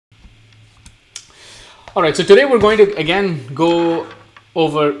All right, so today we're going to again go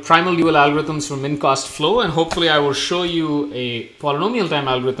over primal dual algorithms for min-cost flow, and hopefully I will show you a polynomial time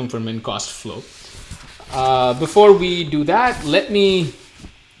algorithm for min-cost flow. Before we do that, let me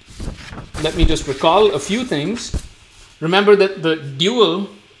just recall a few things. Remember that the dual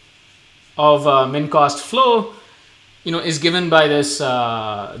of min-cost flow, is given by this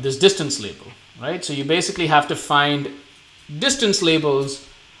this distance label, right? So you basically have to find distance labels,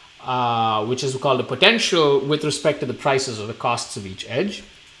 which is called a potential, with respect to the prices or the costs of each edge.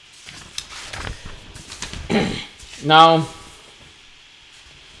 Now,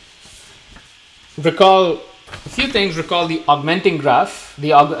 recall a few things. Recall the augmenting graph,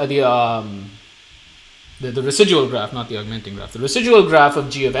 the residual graph, not the augmenting graph. The residual graph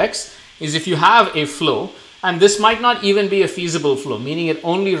of g of x is if you have a flow, and this might not even be a feasible flow, meaning it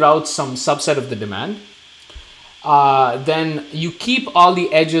only routes some subset of the demand. Then you keep all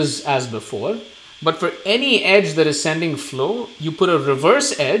the edges as before, but for any edge that is sending flow, you put a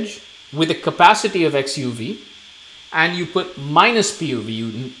reverse edge with a capacity of xuv, and you put minus puv,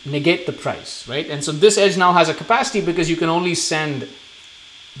 you negate the price, right? And so this edge now has a capacity because you can only send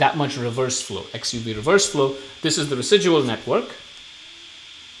that much reverse flow, xuv reverse flow. This is the residual network.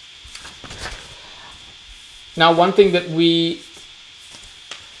 Now, one thing that we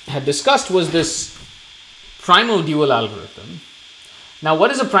had discussed was this primal dual algorithm. Now, what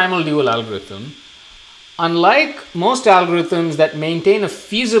is a primal dual algorithm? Unlike most algorithms that maintain a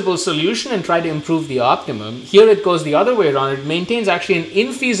feasible solution and try to improve the optimum, here it goes the other way around. It maintains actually an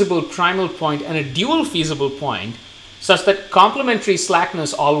infeasible primal point and a dual feasible point such that complementary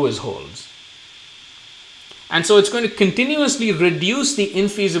slackness always holds. And so it's going to continuously reduce the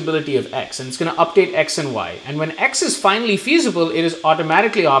infeasibility of x, and it's going to update x and y. And when x is finally feasible, it is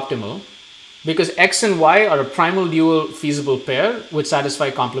automatically optimal, because x and y are a primal dual feasible pair which satisfy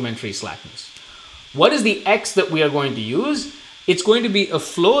complementary slackness. What is the x that we are going to use? It's going to be a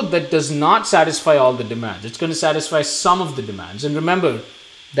flow that does not satisfy all the demands. It's going to satisfy some of the demands. And remember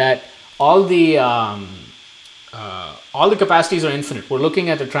that all the capacities are infinite. We're looking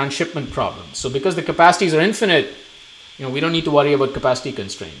at a transshipment problem. So because the capacities are infinite, we don't need to worry about capacity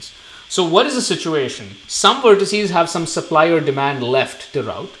constraints. So what is the situation? Some vertices have some supply or demand left to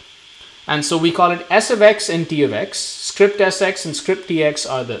route. And so we call it S of x and T of x. Script Sx and script Tx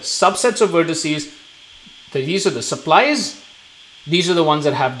are the subsets of vertices. These are the supplies. These are the ones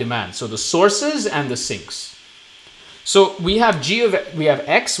that have demand. So the sources and the sinks. So we have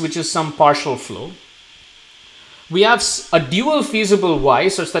x, which is some partial flow. We have a dual feasible y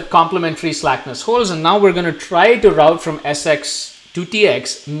such that complementary slackness holds. And now we're going to try to route from Sx to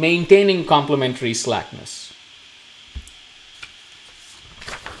Tx, maintaining complementary slackness.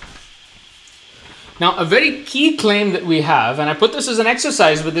 Now, a very key claim that we have, and I put this as an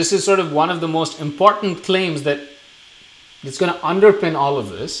exercise, but this is sort of one of the most important claims that's going to underpin all of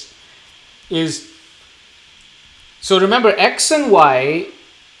this, is, so remember, x and y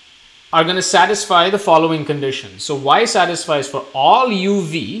are going to satisfy the following conditions. So y satisfies for all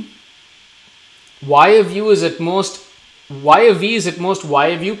uv, y of u is at most, y of v is at most y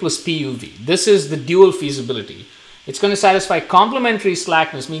of u plus puv. This is the dual feasibility. It's going to satisfy complementary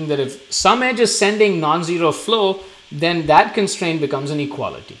slackness, meaning that if some edge is sending non-zero flow, then that constraint becomes an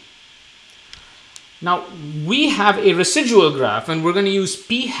equality. Now, we have a residual graph, and we're going to use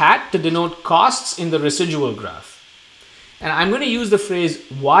p hat to denote costs in the residual graph. And I'm going to use the phrase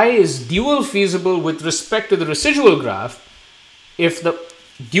y is dual feasible with respect to the residual graph if the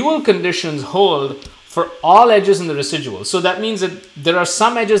dual conditions hold for all edges in the residual. So that means that there are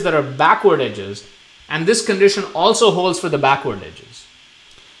some edges that are backward edges, and this condition also holds for the backward edges.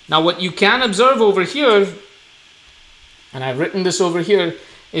 Now, what you can observe over here, and I've written this over here,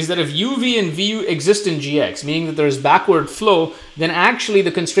 is that if uv and vu exist in gx, meaning that there is backward flow, then actually the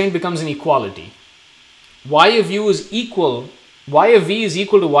constraint becomes an equality. Y of v is equal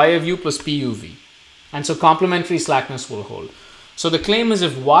to y of u plus puv. And so complementary slackness will hold. So the claim is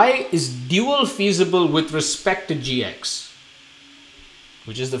if y is dual feasible with respect to gx,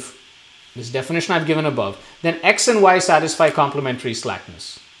 which is this definition I've given above, then x and y satisfy complementary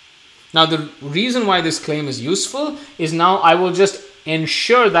slackness. Now, the reason why this claim is useful is now I will just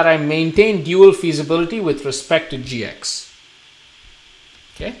ensure that I maintain dual feasibility with respect to gx.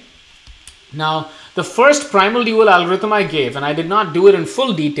 Okay? Now, the first primal dual algorithm I gave, and I did not do it in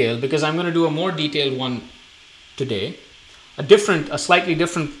full detail because I'm going to do a more detailed one today, a slightly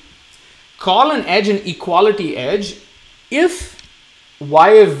different, call an edge an equality edge if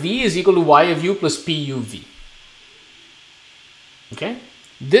y of v is equal to y of u plus puv. Okay?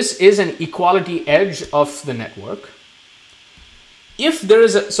 This is an equality edge of the network. if there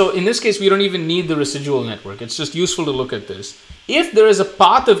is a, so in this case, we don't even need the residual network. It's just useful to look at this. If there is a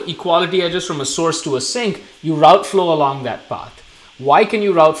path of equality edges from a source to a sink, you route flow along that path. Why can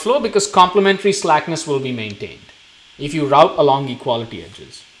you route flow? Because complementary slackness will be maintained if you route along equality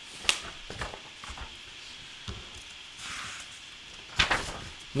edges.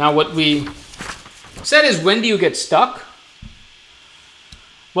 Now what we said is, when do you get stuck?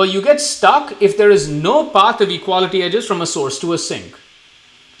 Well, you get stuck if there is no path of equality edges from a source to a sink.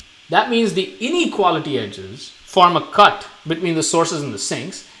 That means the inequality edges form a cut between the sources and the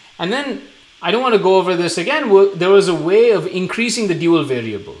sinks. And then, I don't want to go over this again, there was a way of increasing the dual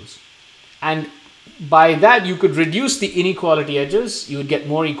variables. And by that, you could reduce the inequality edges, you would get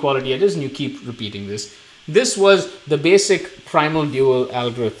more equality edges, and you keep repeating this. This was the basic primal dual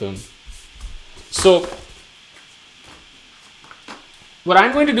algorithm. So, what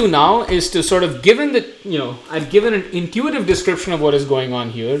I'm going to do now is to sort of, given that, I've given an intuitive description of what is going on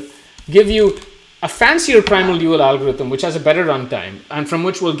here, give you a fancier primal dual algorithm which has a better runtime and from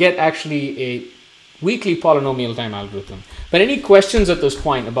which we'll get actually a weakly polynomial time algorithm. But any questions at this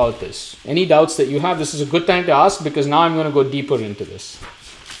point about this? Any doubts that you have? This is a good time to ask, because now I'm going to go deeper into this.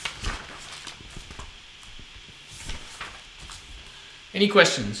 Any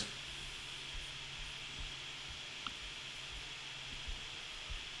questions?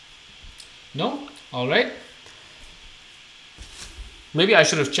 No? All right. Maybe I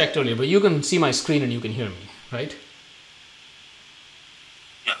should have checked earlier, but you can see my screen and you can hear me, right?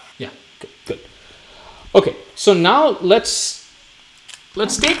 Yeah. Yeah, good. Okay, so now let's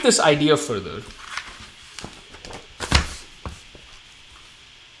take this idea further.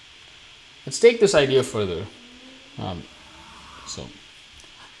 Let's take this idea further.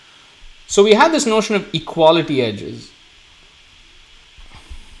 So we had this notion of equality edges.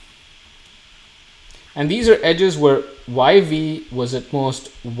 And these are edges where YV was at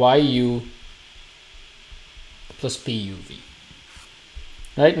most YU plus PUV.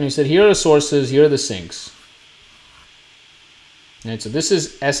 Right? And we said, here are sources, here are the sinks. Right? So this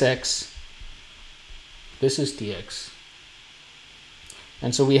is SX, this is TX.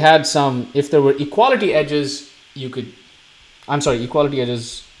 And so we had some, if there were equality edges, equality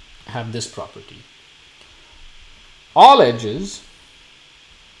edges have this property.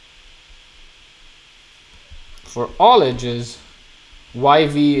 For all edges,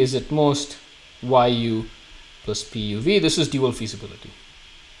 YV is at most YU plus PUV. This is dual feasibility.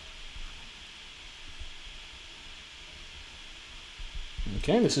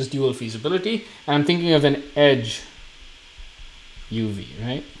 Okay, this is dual feasibility. And I'm thinking of an edge UV,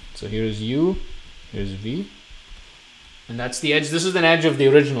 right? So here's U, here's V. And that's the edge. This is an edge of the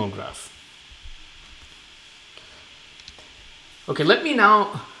original graph. Okay, let me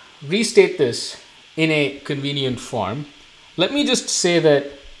now restate this in a convenient form. Let me just say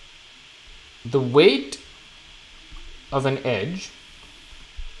that the weight of an edge,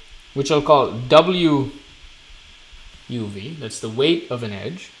 which I'll call WUV, that's the weight of an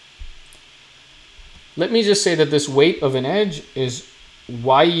edge. Let me just say that this weight of an edge is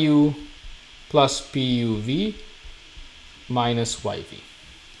YU plus PUV minus YV.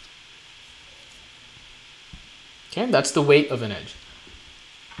 Okay, that's the weight of an edge.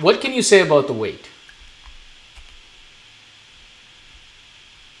 What can you say about the weight?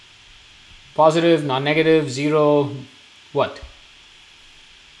 Positive, non-negative, zero, what?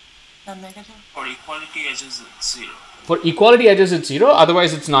 Non-negative. For equality edges, it's 0. For equality edges, it's 0.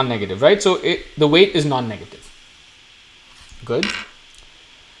 Otherwise, it's non-negative, right? So the weight is non-negative. Good.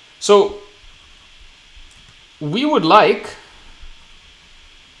 So we would like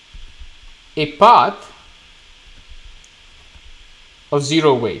a path of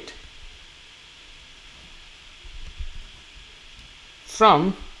 0 weight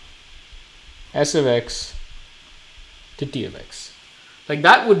from S of x to T of x. Like,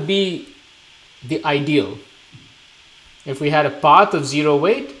 that would be the ideal. If we had a path of 0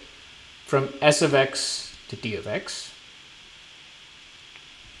 weight from S of x to T of x.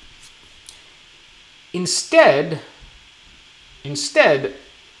 Instead,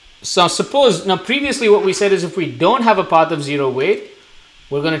 so suppose, now previously what we said is if we don't have a path of 0 weight,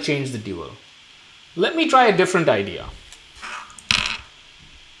 we're going to change the dual. Let me try a different idea.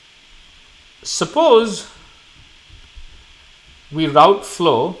 Suppose we route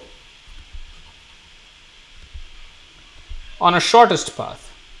flow on a shortest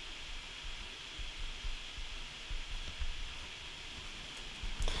path.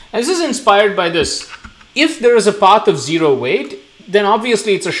 And this is inspired by this. If there is a path of 0 weight, then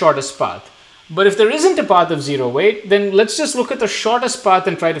obviously it's a shortest path. But if there isn't a path of 0 weight, then let's just look at the shortest path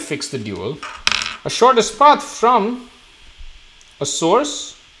and try to fix the dual. A shortest path from a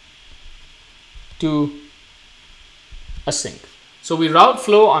source to a sink. So we route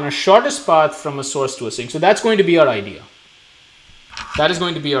flow on a shortest path from a source to a sink. So that's going to be our idea. That is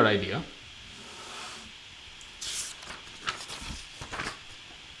going to be our idea.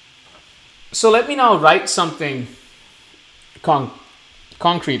 So let me now write something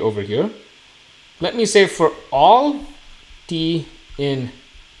concrete over here. Let me say for all t in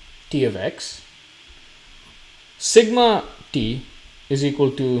t of x, sigma t is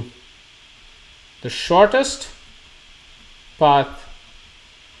equal to the shortest path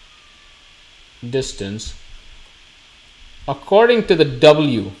distance according to the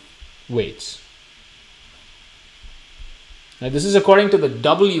w weights. Now this is according to the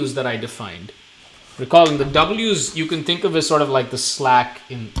w's that I defined. Recalling the w's you can think of as sort of like the slack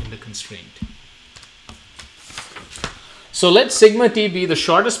in the constraint. So let sigma t be the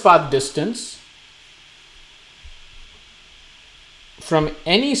shortest path distance from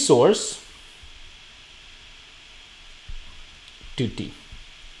any source to t.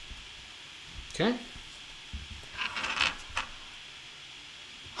 Okay.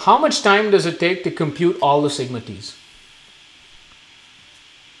 How much time does it take to compute all the sigma t's?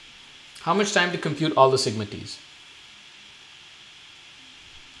 How much time to compute all the sigma t's?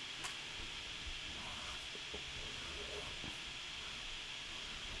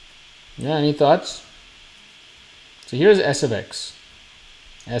 Yeah, any thoughts? So here's s of x,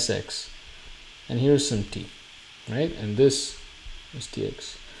 sx, and here's some t, right? And this is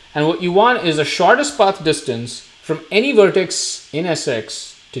tx. And what you want is a shortest path distance from any vertex in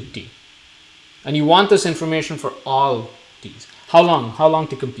sx to t. And you want this information for all t's. How long? How long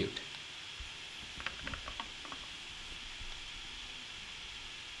to compute?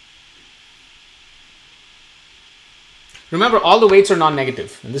 Remember, all the weights are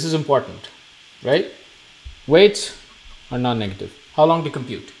non-negative, and this is important, right? Weights are non-negative. How long to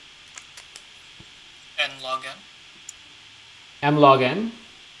compute? N log n. M log n.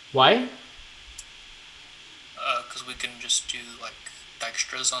 Why? Because we can just do like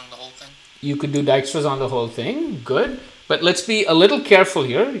Dijkstra's on the whole thing. You could do Dijkstra's on the whole thing. Good. But let's be a little careful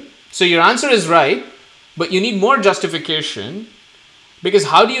here. So your answer is right, but you need more justification, because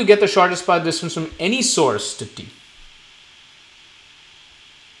how do you get the shortest path distance from any source to t?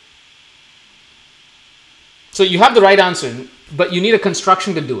 So you have the right answer, but you need a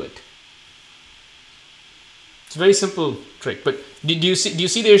construction to do it. It's a very simple trick. But do you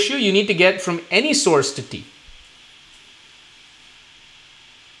see the issue? You need to get from any source to t.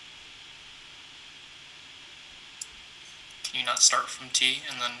 Can you not start from t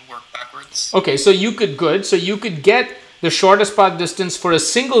and then work backwards? Okay, so you could get the shortest path distance for a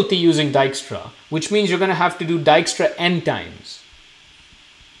single t using Dijkstra, which means you're going to have to do Dijkstra n times.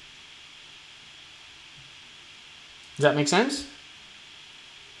 Does that make sense?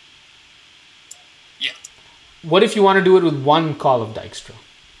 Yeah. What if you want to do it with one call of Dijkstra?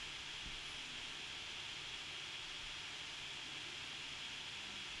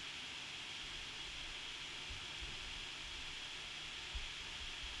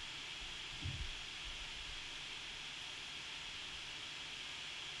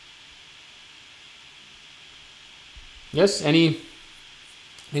 Yes, any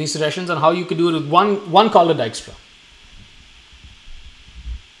suggestions on how you could do it with one call of Dijkstra?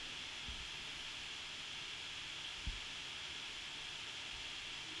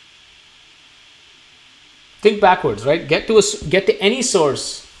 Think backwards, right? Get to any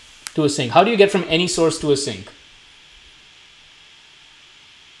source to a sink. How do you get from any source to a sink?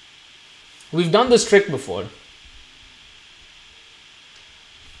 We've done this trick before.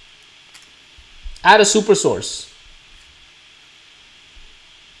 Add a super source.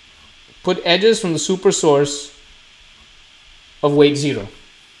 Put edges from the super source of weight 0.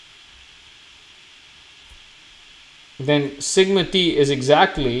 Then sigma t is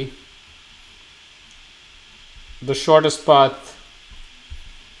exactly the shortest path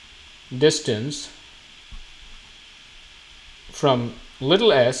distance from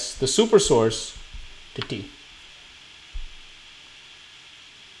little s, the super source, to t.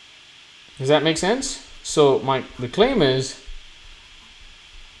 Does that make sense? So the claim is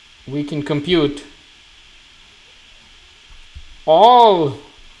we can compute all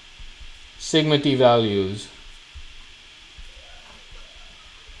sigma t values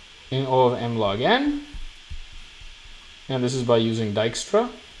in O of m log n. And this is by using Dijkstra.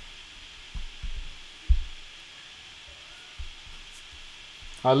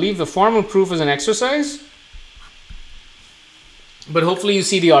 I'll leave the formal proof as an exercise, but hopefully you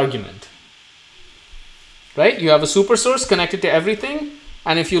see the argument. Right? You have a super source connected to everything.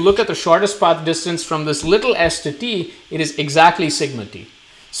 And if you look at the shortest path distance from this little s to t, it is exactly sigma t.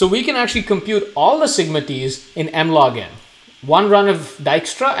 So we can actually compute all the sigma t's in m log n. One run of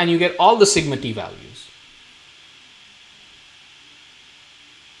Dijkstra and you get all the sigma t values.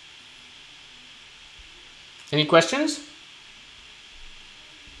 Any questions?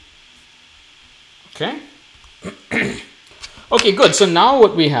 Okay. Okay, good. So now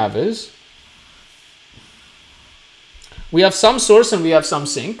what we have is, we have some source and we have some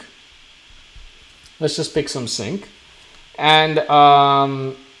sink. Let's just pick some sink. And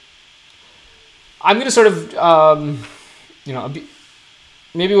I'm going to sort of,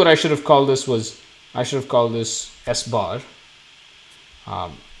 maybe what I should have called this was, I should have called this S bar,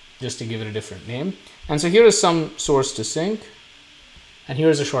 just to give it a different name. And so here is some source to sink, and here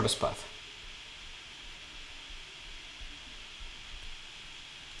is the shortest path.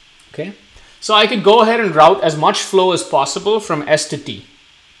 Okay, so I could go ahead and route as much flow as possible from S to T.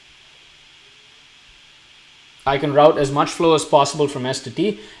 I can route as much flow as possible from S to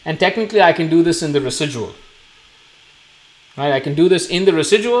T, and technically I can do this in the residual. Right, I can do this in the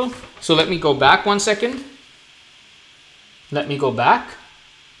residual. So let me go back 1 second. Let me go back.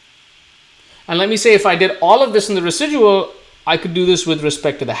 And let me say if I did all of this in the residual, I could do this with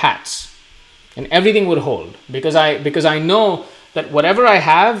respect to the hats. And everything would hold because I know that whatever I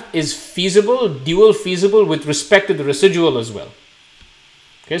have is feasible, dual feasible with respect to the residual as well.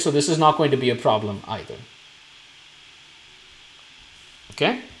 Okay, so this is not going to be a problem either.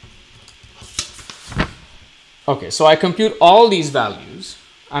 Okay? Okay, so I compute all these values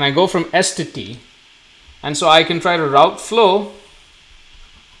and I go from S to T, and so I can try to route flow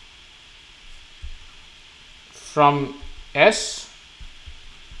from S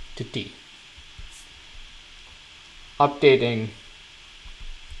to T, updating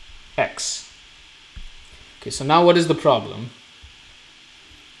X. Okay, so now what is the problem?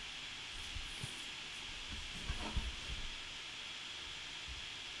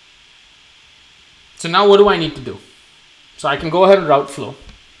 So now what do I need to do? So I can go ahead and route flow,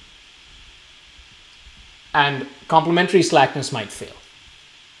 and complementary slackness might fail.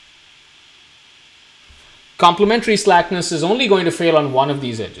 Complementary slackness is only going to fail on one of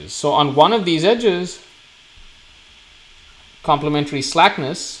these edges. So on one of these edges, complementary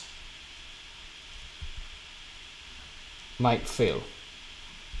slackness might fail.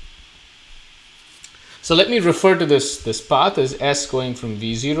 So let me refer to this path as S going from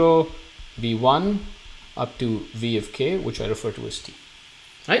V0, V1 up to V of k, which I refer to as T.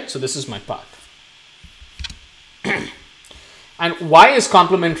 Right? So this is my path. And why is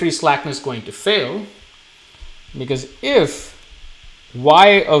complementary slackness going to fail? Because if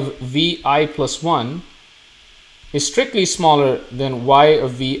y of Vi plus 1 is strictly smaller than y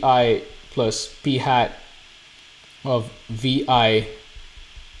of Vi plus p hat of Vi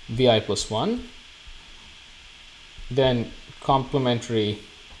plus 1, then complementary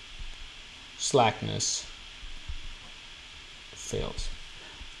slackness fails.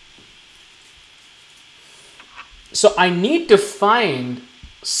 So I need to find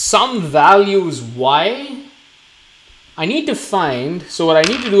some values y. I need to find, so what I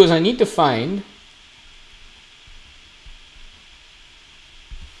need to do is I need to find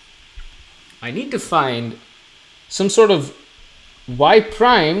some sort of y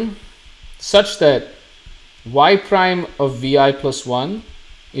prime such that y prime of Vi plus 1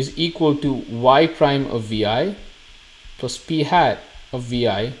 is equal to y prime of Vi plus p hat of Vi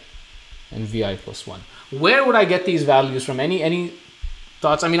and Vi plus 1. Where would I get these values from? Any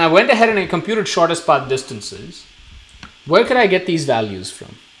thoughts? I mean, I went ahead and I computed shortest path distances. Where could I get these values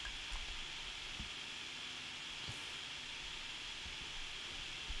from?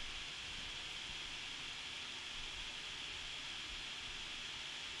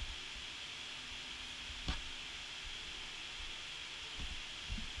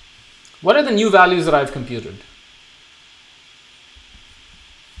 What are the new values that I've computed?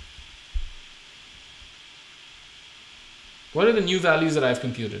 What are the new values that I've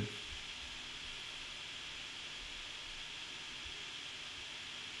computed?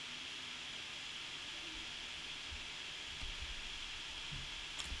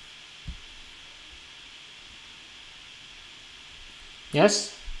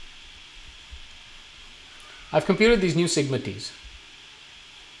 Yes? I've computed these new sigma t's.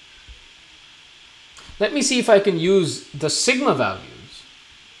 Let me see if I can use the sigma values.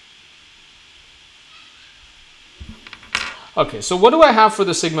 Okay, so what do I have for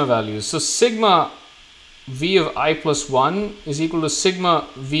the sigma values? So sigma V of I plus 1 is equal to sigma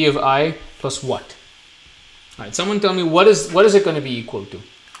V of I plus what? All right, someone tell me what is it going to be equal to?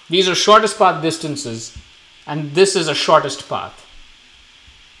 These are shortest path distances, and this is a shortest path.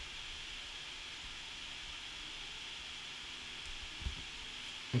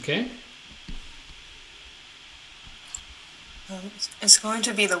 Okay. It's going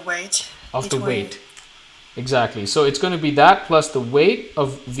to be the weight Of the between- weight. Exactly. So it's going to be that plus the weight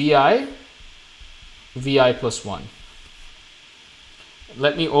of VI plus 1.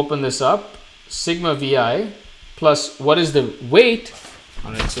 Let me open this up. Sigma VI plus what is the weight?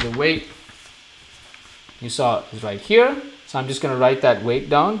 All right, so the weight you saw is right here. So I'm just going to write that weight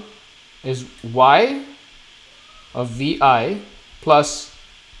down is Y of VI plus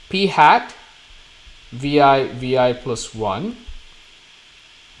P hat VI plus 1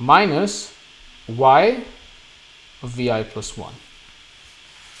 minus Y of VI plus 1.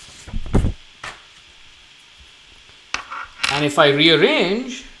 And if I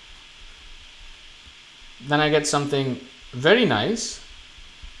rearrange, then I get something very nice.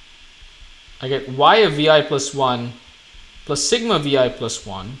 I get Y of VI plus 1 plus sigma VI plus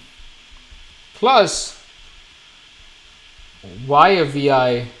 1 plus Y of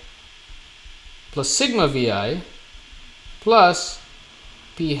VI plus sigma VI plus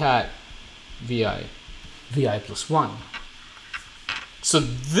P hat VI plus 1. So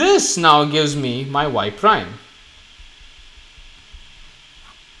this now gives me my Y prime.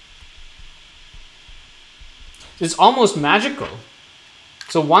 It's almost magical.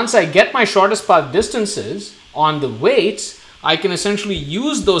 So once I get my shortest path distances on the weights, I can essentially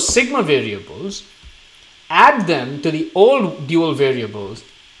use those sigma variables, add them to the old dual variables,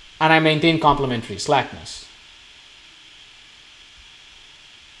 and I maintain complementary slackness.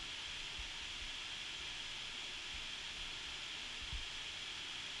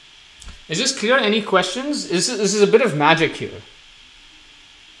 Is this clear? Any questions? This is a bit of magic here.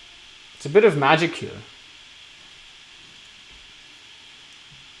 It's a bit of magic here.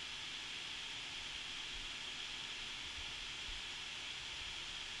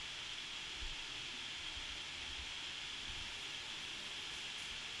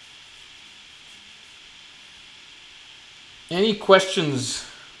 Any questions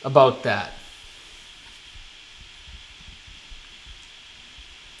about that?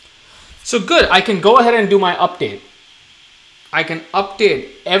 So good, I can go ahead and do my update. I can update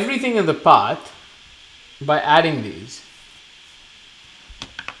everything in the path by adding these.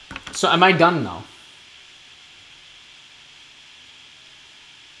 So am I done now?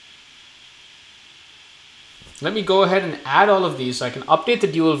 Let me go ahead and add all of these so I can update the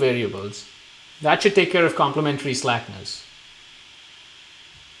dual variables. That should take care of complementary slackness.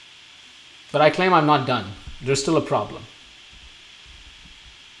 But I claim I'm not done. There's still a problem.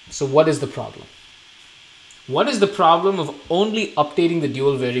 So what is the problem? What is the problem of only updating the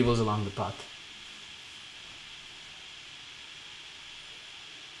dual variables along the path?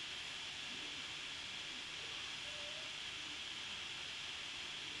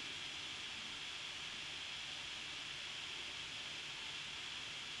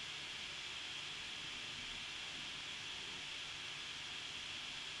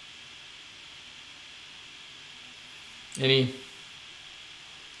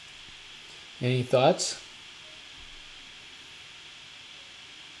 Any thoughts?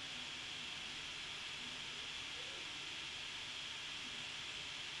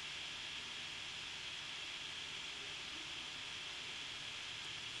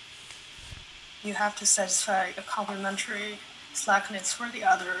 You have to satisfy a complementary slackness for the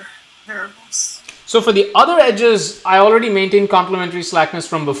other variables. So for the other edges, I already maintained complementary slackness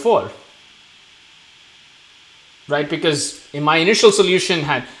from before. Right? Because in my initial solution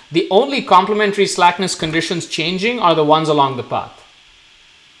had the only complementary slackness conditions changing are the ones along the path.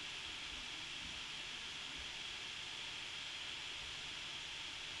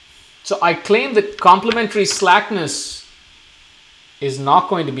 So I claim that complementary slackness is not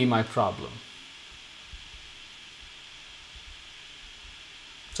going to be my problem.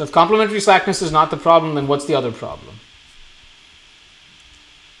 So if complementary slackness is not the problem, then what's the other problem?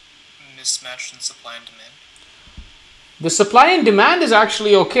 Mismatch in supply and demand. The supply and demand is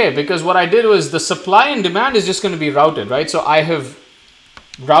actually okay because what I did was the supply and demand is just going to be routed, right? So I have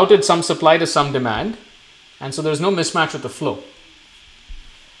routed some supply to some demand, and so there's no mismatch with the flow.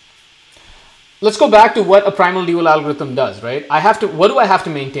 Let's go back to what a primal dual algorithm does, right? What do I have to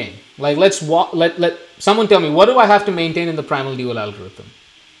maintain? Like let someone tell me, what do I have to maintain in the primal dual algorithm?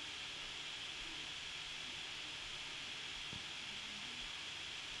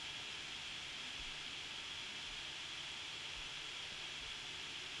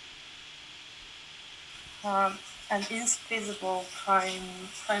 An infeasible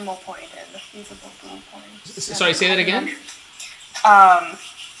primal point and a feasible dual point. Sorry, say that again?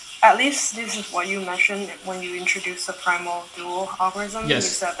 At least this is what you mentioned when you introduced the primal dual algorithm. Yes. You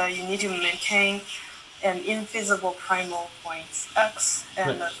said that you need to maintain an infeasible primal point x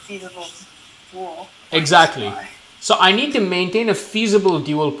and Right. a feasible dual point Exactly. y. So I need to maintain a feasible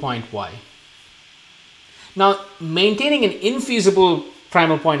dual point y. Now, maintaining an infeasible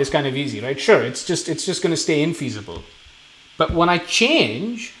primal point is kind of easy, right? Sure, it's just going to stay infeasible. But when I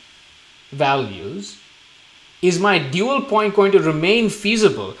change values, is my dual point going to remain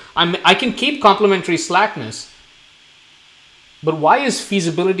feasible? I can keep complementary slackness, but why is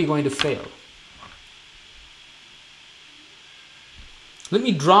feasibility going to fail? Let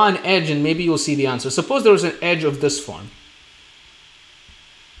me draw an edge and maybe you'll see the answer. Suppose there was an edge of this form.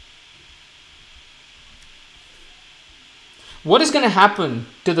 What is going to happen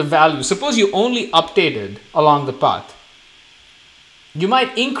to the value? Suppose you only updated along the path. You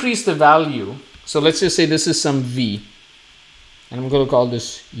might increase the value. So let's just say this is some v, and I'm going to call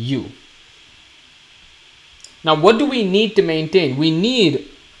this u. Now, what do we need to maintain? We need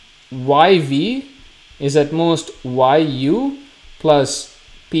yv is at most yu plus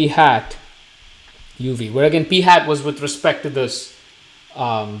p hat uv, where again p hat was with respect to this,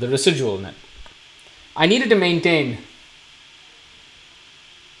 the residual net. I needed to maintain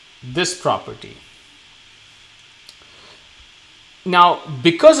this property. Now,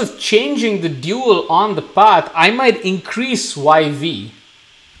 because of changing the dual on the path, I might increase yv.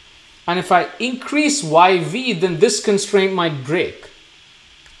 And if I increase yv, then this constraint might break.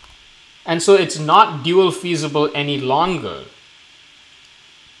 And so it's not dual feasible any longer.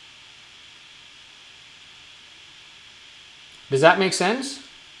 Does that make sense?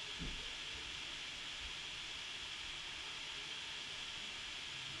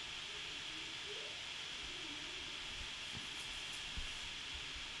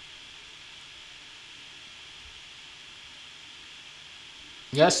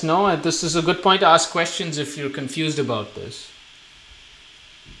 Yes, no, this is a good point to ask questions if you're confused about this.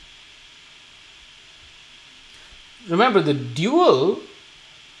 Remember, the dual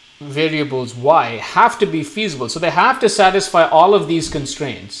variables y have to be feasible, so they have to satisfy all of these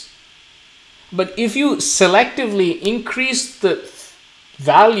constraints. But if you selectively increase the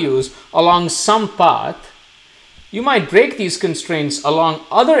values along some path, you might break these constraints along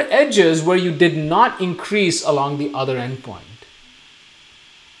other edges where you did not increase along the other endpoint.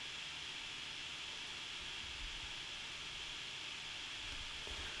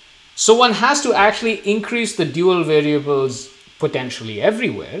 So one has to actually increase the dual variables potentially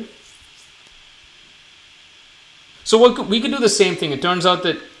everywhere. So we could do the same thing. It turns out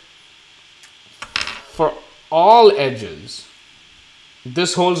that for all edges,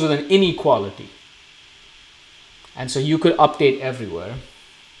 this holds with an inequality. And so you could update everywhere.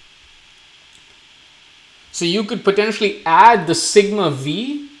 So you could potentially add the sigma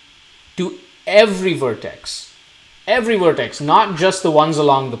v to every vertex. Every vertex, not just the ones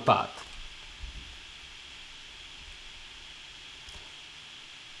along the path.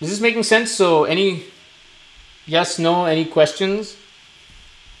 Is this making sense? So any yes, no, any questions?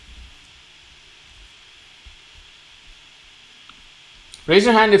 Raise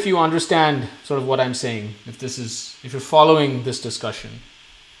your hand if you understand sort of what I'm saying, if you're following this discussion.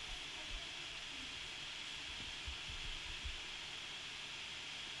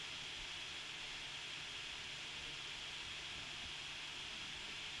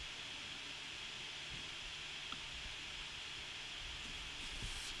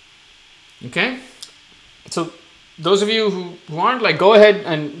 Okay, so those of you who aren't, like, go ahead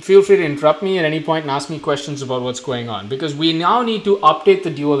and feel free to interrupt me at any point and ask me questions about what's going on, because we now need to update the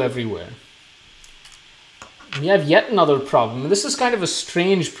dual everywhere. We have yet another problem, and this is kind of a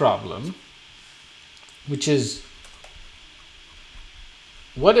strange problem, which is,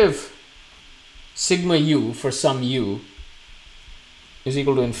 what if sigma u for some u is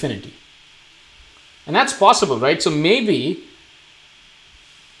equal to infinity? And that's possible, right? So maybe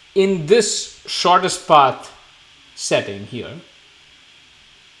in this shortest path setting here,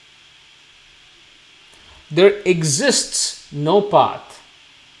 there exists no path.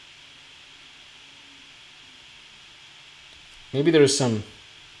 Maybe there is some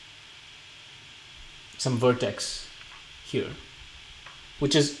vertex here,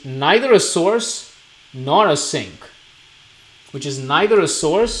 which is neither a source nor a sink, which is neither a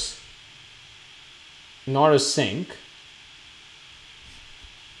source nor a sink.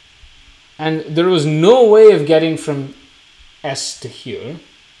 And there was no way of getting from S to here.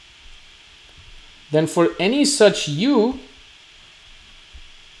 Then for any such u,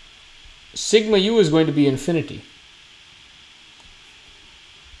 sigma u is going to be infinity.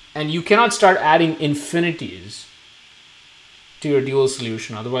 And you cannot start adding infinities to your dual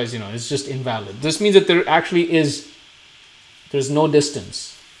solution. Otherwise, it's just invalid. This means that there actually there's no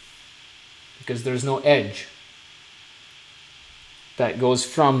distance. because there's no edge that goes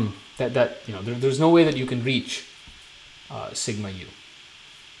from that you know, there's no way that you can reach sigma u.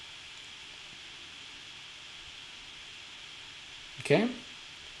 Okay,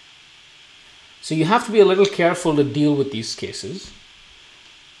 so you have to be a little careful to deal with these cases,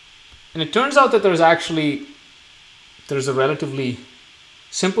 and it turns out that there's a relatively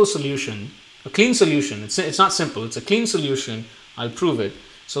simple solution, a clean solution. It's not simple, it's a clean solution. I'll prove it.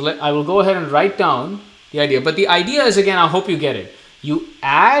 So I will go ahead and write down the idea, but the idea is, again, I hope you get it. You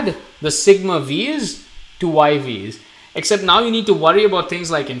add the sigma v's to y v's, except now you need to worry about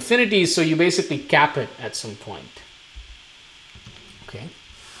things like infinities, so you basically cap it at some point. Okay.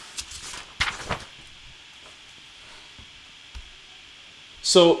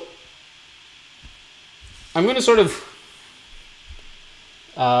 So I'm going to sort of,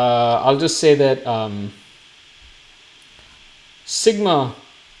 I'll just say that sigma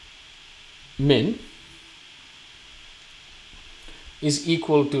min is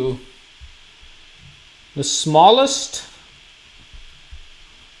equal to the smallest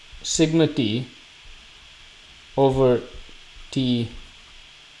sigma t over t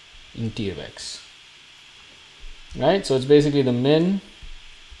in t of x, right? So it's basically the min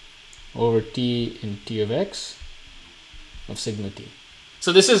over t in t of x of sigma t.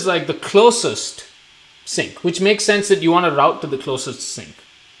 So this is like the closest sink, which makes sense that you want to route to the closest sink.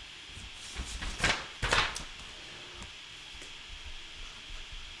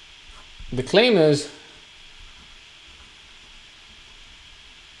 The claim is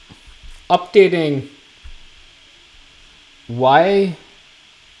updating yv,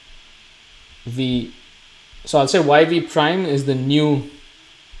 so I'll say yv prime is the new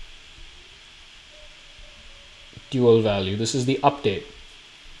dual value. This is the update,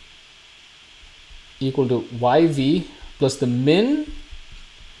 equal to yv plus the min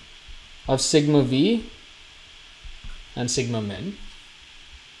of sigma v and sigma min.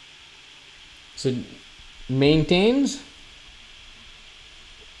 So maintains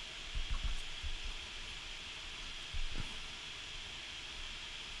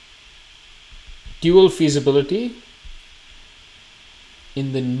dual feasibility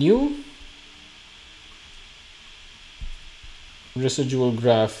in the new residual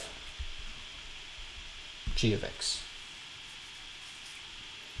graph g of x.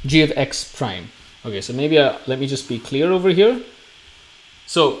 G of x prime. Okay, so maybe let me just be clear over here.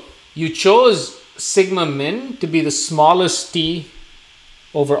 So you chose sigma min to be the smallest t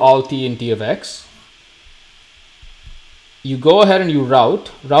over all t in t of x. You go ahead and you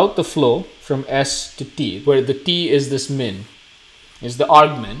route the flow from s to t, where the t is this min, is the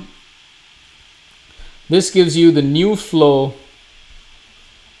argmin. This gives you the new flow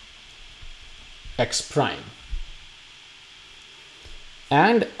x prime.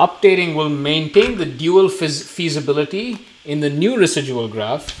 And updating will maintain the dual feasibility in the new residual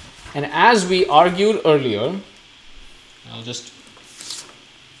graph. And as we argued earlier, I'll just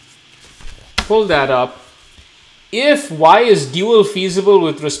pull that up. If y is dual feasible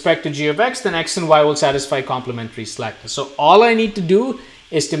with respect to g of x, then x and y will satisfy complementary slackness. So all I need to do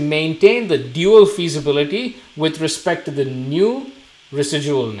is to maintain the dual feasibility with respect to the new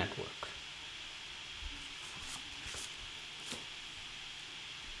residual network.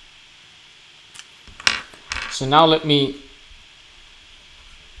 So now let me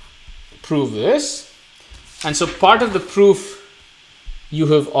prove this. And so part of the proof you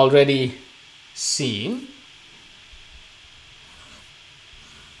have already seen.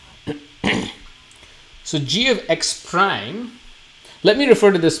 So g of x prime, let me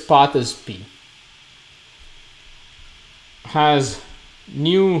refer to this path as p, has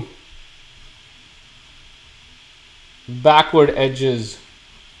new backward edges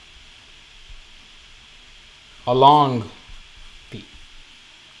along p.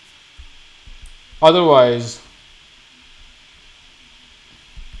 Otherwise,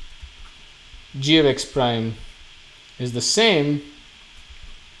 g of x prime is the same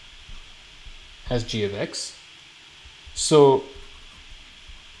as g of x. So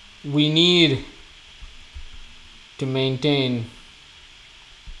we need to maintain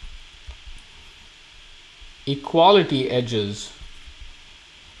equality edges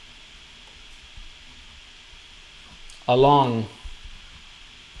along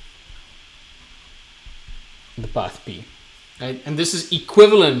the path P, right? And this is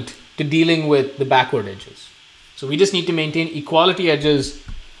equivalent to dealing with the backward edges. So we just need to maintain equality edges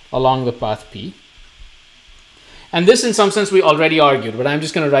along the path P. And this, in some sense, we already argued, but I'm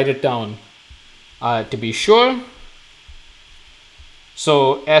just going to write it down to be sure.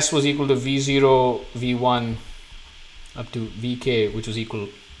 So S was equal to V0, V1 up to Vk, which was equal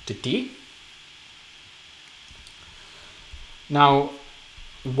to T. Now,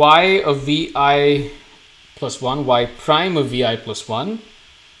 y of vi plus 1, y prime of vi plus 1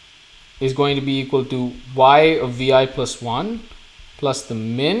 is going to be equal to y of vi plus 1 plus the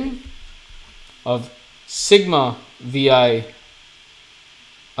min of sigma vi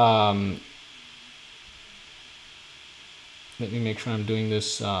let me make sure I'm doing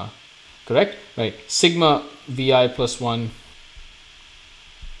this correct, right? Sigma vi plus 1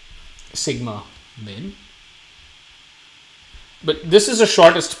 sigma min. But this is the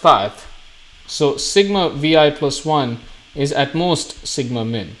shortest path, so sigma vi plus 1 is at most sigma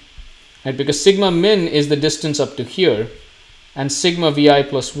min, right? Because sigma min is the distance up to here, and sigma vi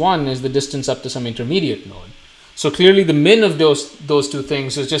plus 1 is the distance up to some intermediate node. So clearly the min of those two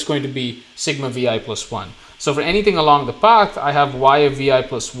things is just going to be sigma vi plus 1. So for anything along the path, I have y of vi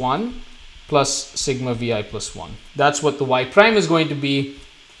plus 1 plus sigma vi plus 1. That's what the y prime is going to be.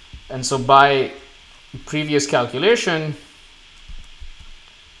 And so by previous calculation,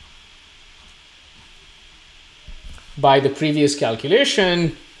 the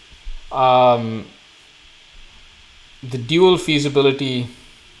dual feasibility,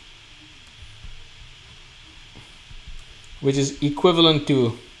 which is equivalent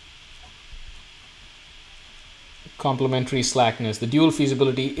to complementary slackness, the dual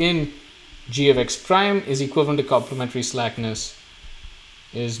feasibility in g of x prime is equivalent to complementary slackness,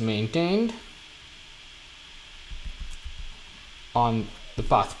 is maintained on the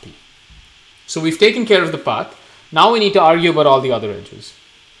path P. So we've taken care of the path. Now we need to argue about all the other edges.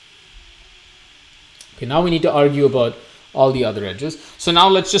 Okay, now we need to argue about all the other edges. So now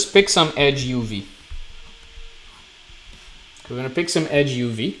let's just pick some edge UV. Okay, we're going to pick some edge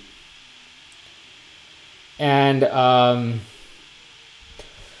UV. And I'm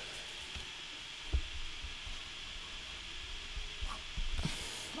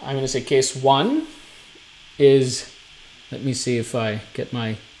going to say case 1 is, let me see if I get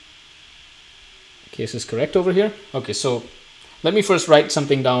my cases correct over here. Okay, so let me first write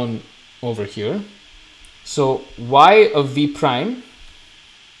something down over here. So y of v prime,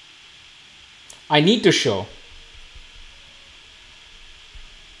 I need to show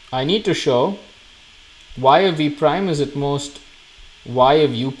y of v prime is at most y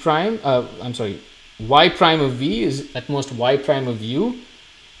of u prime, y prime of v is at most y prime of u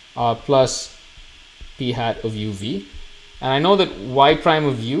plus p hat of uv. And I know that y prime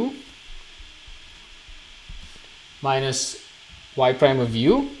of u minus y prime of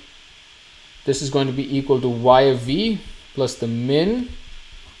u, this is going to be equal to y of v plus the min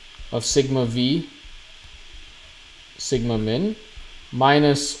of sigma v sigma min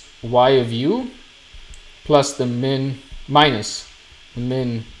minus y of u plus the min minus the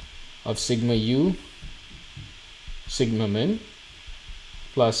min of sigma u sigma min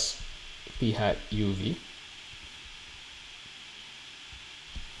plus p hat uv.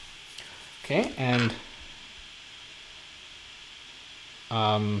 Okay, and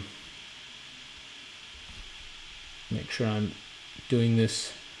make sure I'm doing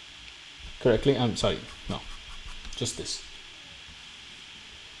this correctly. I'm sorry, no, just this.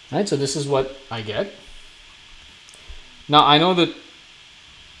 All right, so this is what I get. Now I know that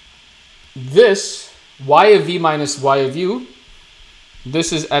this y of v minus y of u,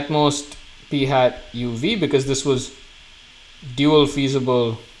 this is at most p hat uv because this was dual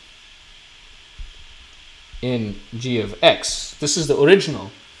feasible in g of x. This is the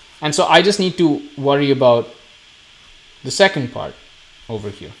original. And so I just need to worry about the second part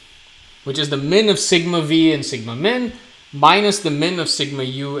over here, which is the min of sigma v and sigma min minus the min of sigma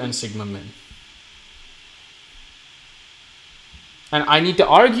u and sigma min. And I need to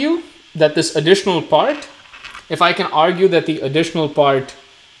argue that this additional part, if I can argue that the additional part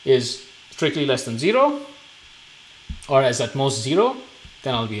is strictly less than 0 or is at most 0,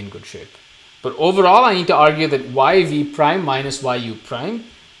 then I'll be in good shape. But overall, I need to argue that yv prime minus yu prime,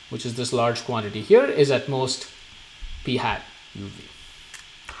 which is this large quantity here, is at most p hat uv.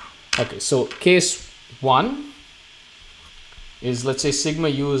 Okay, so case 1 is, let's say sigma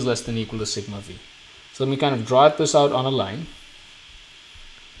u is less than or equal to sigma v. So let me kind of draw this out on a line.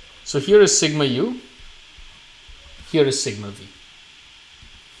 So here is sigma u, here is sigma v.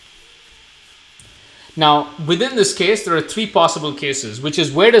 Now, within this case, there are 3 possible cases, which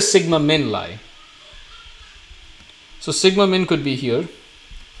is where does sigma min lie? So sigma min could be here.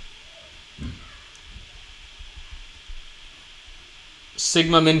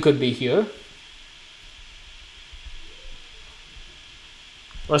 Sigma min could be here.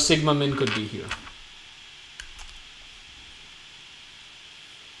 Or sigma min could be here.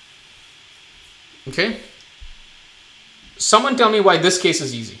 Okay? Someone tell me why this case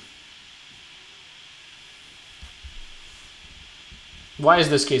is easy. Why is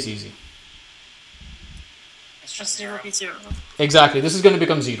this case easy? It's Just just 0 0. be 0. Exactly. This is going to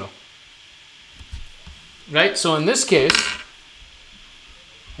become 0. Right? So in this case,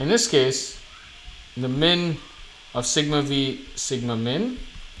 the min of sigma v sigma min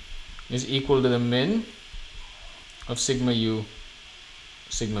is equal to the min of sigma u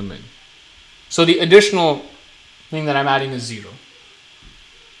sigma min. So the additional thing that I'm adding is 0.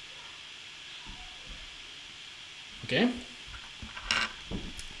 Okay.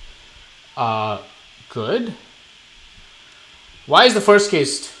 Good. Why is the first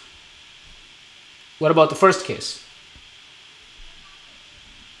case? What about the first case?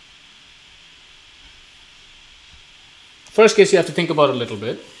 First case you have to think about a little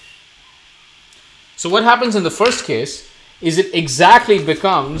bit. So what happens in the first case is it exactly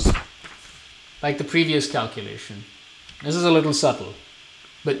becomes like the previous calculation. This is a little subtle,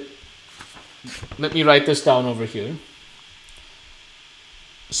 but let me write this down over here.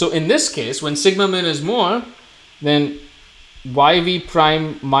 So in this case, when sigma min is more, then yv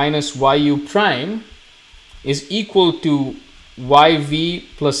prime minus yu prime is equal to yv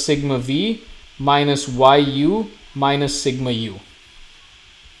plus sigma v minus yu minus sigma u.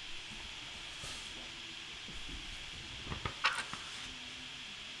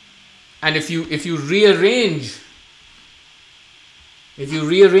 And if you rearrange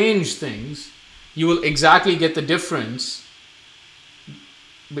things, you will exactly get the difference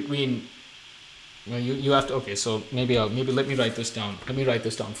between, well, you have to, okay, so maybe let me write this down. Let me write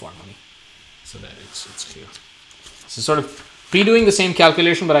this down formally so that it's clear. So sort of redoing the same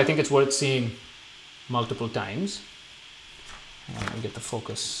calculation, but I think it's worth seeing multiple times. Let me get the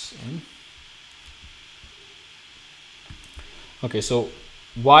focus in. Okay, so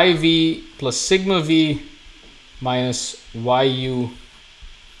yv plus sigma v minus yu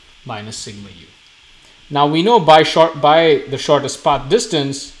minus sigma u. Now we know by the shortest path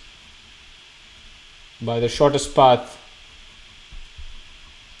distance,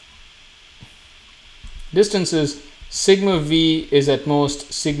 distances, sigma v is at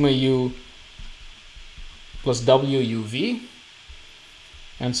most sigma u plus wuv,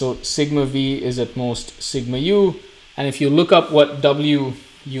 and so sigma v is at most sigma u. And if you look up what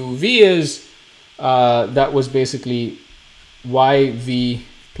wuv is, that was basically yv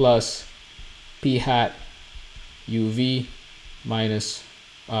plus p hat uv minus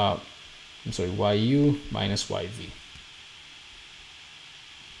yu minus yv.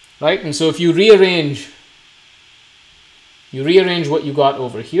 Right? And so if you rearrange what you got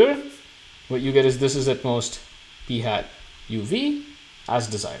over here, what you get is this is at most p hat uv as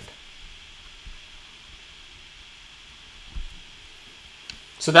desired.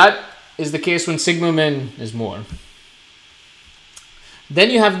 So that is the case when sigma min is more. Then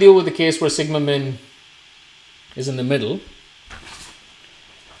you have to deal with the case where sigma min is in the middle.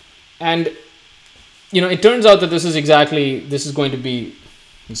 And it turns out that this is going to be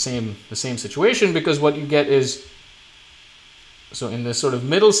the same situation, because what you get is, so in this sort of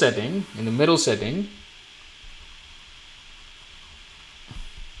middle setting,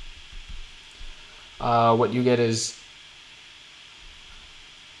 what you get is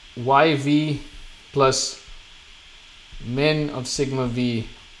yv plus min of sigma v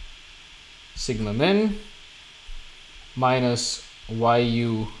sigma min minus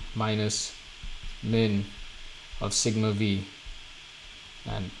yu minus min of sigma v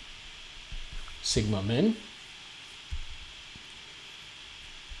and sigma min.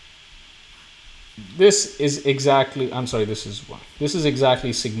 This is exactly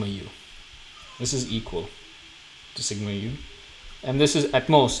sigma u. This is equal to sigma u, and this is at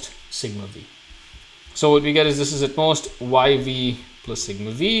most sigma v. So what we get is this is at most yv plus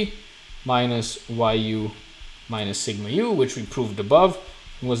sigma v minus yu minus sigma u, which we proved above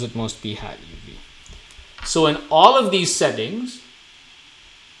was at most p hat uv. So in all of these settings,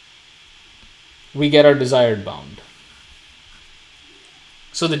 we get our desired bound.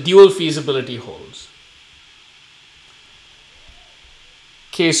 So the dual feasibility holds.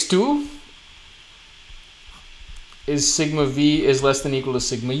 Case 2 is sigma v is less than or equal to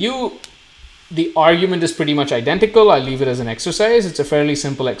sigma u. The argument is pretty much identical. I leave it as an exercise. It's a fairly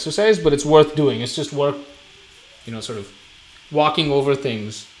simple exercise, but it's worth doing. It's just worth, sort of walking over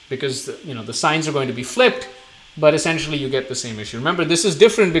things, because the signs are going to be flipped, but essentially you get the same issue. Remember, this is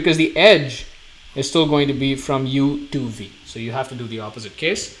different because the edge is still going to be from u to v. So you have to do the opposite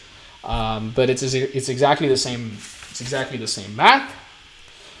case, but it's exactly the same. It's exactly the same math.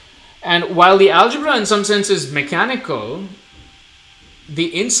 And while the algebra in some sense is mechanical, the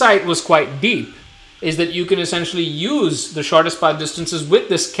insight was quite deep, is that you can essentially use the shortest path distances with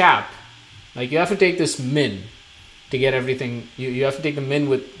this cap. Like you have to take this min. to get everything, you have to take the min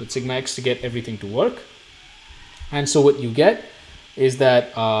with sigma x to get everything to work. And so what you get is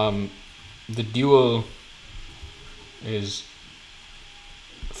that the dual is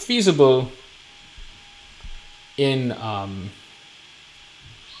feasible in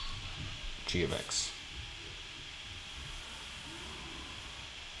g of x.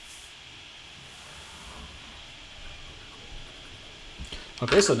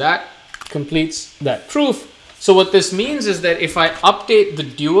 Okay, so that completes that proof. So what this means is that if I update the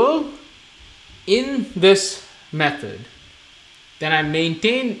dual in this method, then I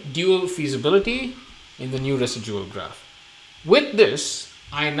maintain dual feasibility in the new residual graph. With this,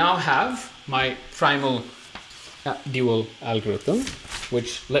 I now have my primal dual algorithm,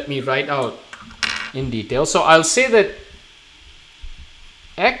 which let me write out in detail. So I'll say that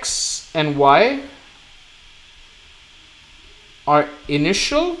x and y are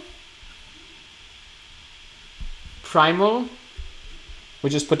initial primal,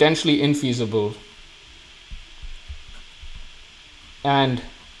 which is potentially infeasible, and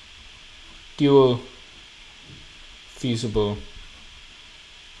dual feasible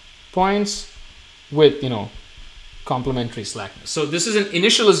points with, complementary slackness. So this is an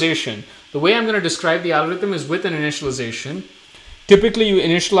initialization. The way I'm going to describe the algorithm is with an initialization. Typically you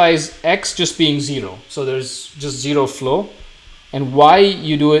initialize x just being 0, so there's just 0 flow, and y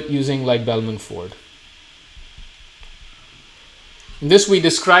you do it using like Bellman-Ford. This we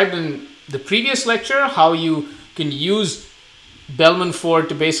described in the previous lecture, how you can use Bellman-Ford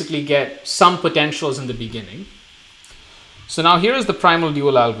to basically get some potentials in the beginning. So now here is the primal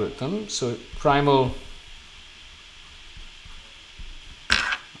dual algorithm. So primal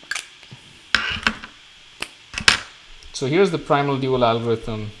So here's the primal dual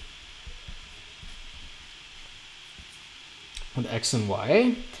algorithm with x and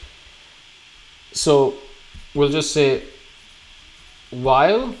y. So we'll just say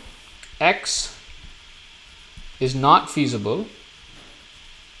while x is not feasible,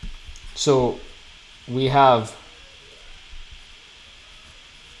 so we have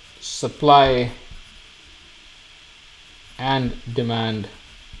supply and demand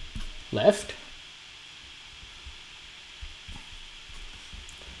left.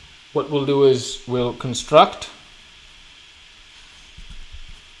 What we'll do is we'll construct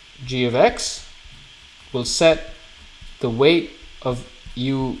g of x. We'll set the weight of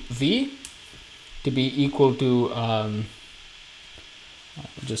uv to be equal to,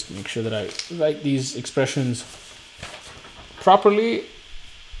 just make sure that I write these expressions properly,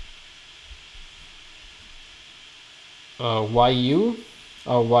 yu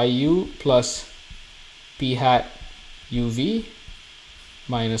plus p hat uv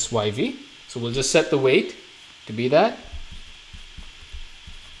minus yv. So we'll just set the weight to be that.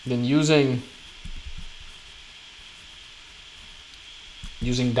 Then using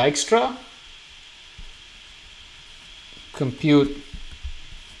Dijkstra, compute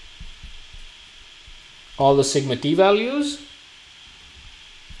all the sigma t values,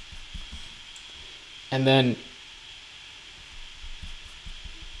 and then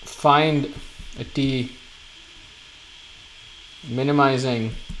find a t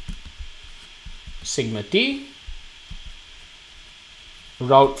minimizing sigma t,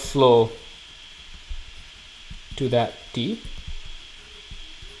 route flow to that t,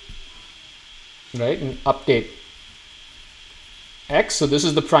 right, and update x. So this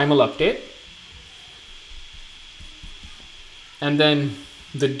is the primal update, and then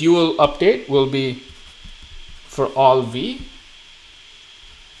the dual update will be for all v,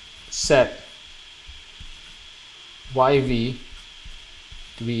 set yv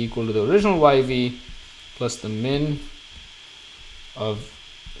to be equal to the original yv plus the min of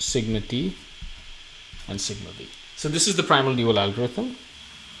sigma t and sigma v. So this is the primal dual algorithm.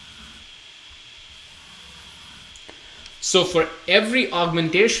 So for every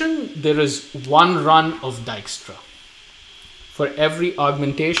augmentation, there is one run of Dijkstra. For every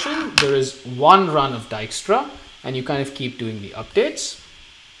augmentation, there is one run of Dijkstra, and you kind of keep doing the updates.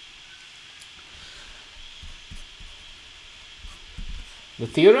 The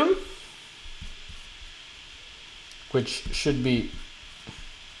theorem, which should be,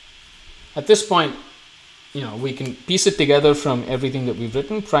 at this point, we can piece it together from everything that we've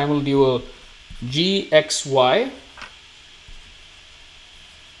written. Primal dual gxy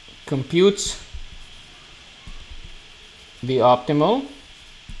computes the optimal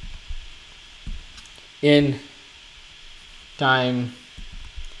in time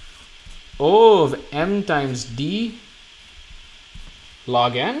O of m times d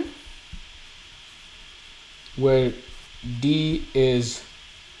log n, where d is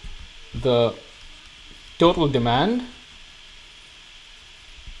the total demand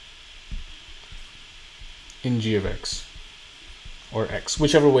in g of x, or x,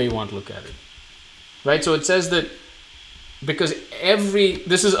 whichever way you want to look at it, right? So it says that because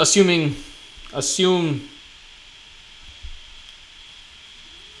this is assume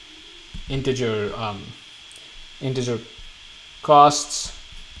integer costs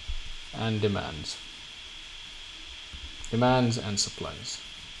and demands and supplies,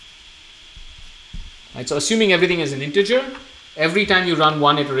 right? So assuming everything is an integer, every time you run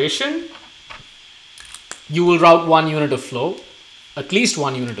one iteration, you will route 1 unit of flow, at least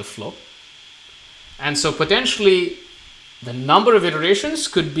 1 unit of flow. And so potentially the number of iterations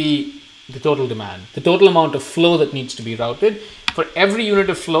could be the total demand, the total amount of flow that needs to be routed. For every unit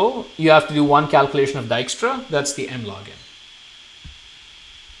of flow, you have to do one calculation of Dijkstra. That's the m log n.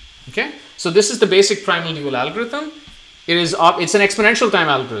 Okay, so this is the basic primal dual algorithm. It's an exponential time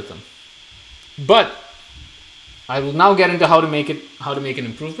algorithm, but I will now get into how to make an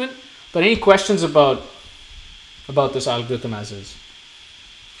improvement. But any questions about this algorithm as is?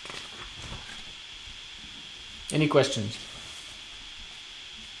 Any questions?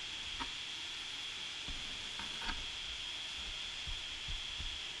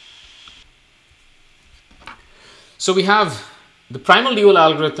 So we have the primal dual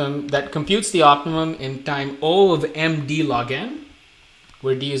algorithm that computes the optimum in time O of md log n,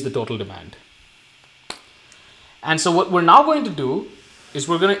 where d is the total demand. And so what we're now going to do is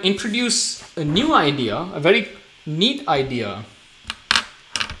we're going to introduce a new idea, a very neat idea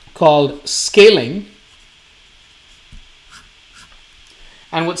called scaling.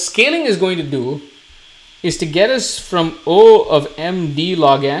 And what scaling is going to do is to get us from O of md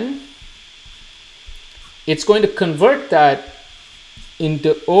log n, it's going to convert that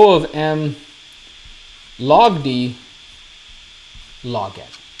into O of m log d log n.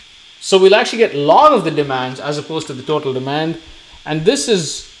 So we'll actually get log of the demands as opposed to the total demand. And this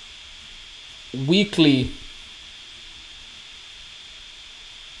is weakly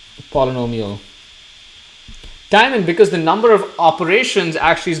polynomial time, and because the number of operations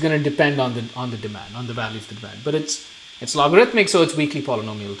actually is going to depend on the demand, on the value of the demand. But it's logarithmic, so it's weakly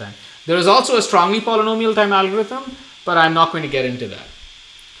polynomial time. There is also a strongly polynomial time algorithm, but I'm not going to get into that.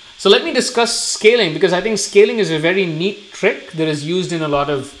 So let me discuss scaling, because I think scaling is a very neat trick that is used in a lot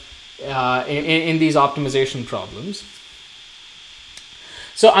of in these optimization problems.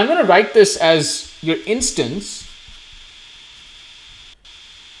 So I'm going to write this as your instance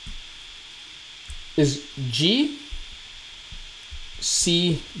is G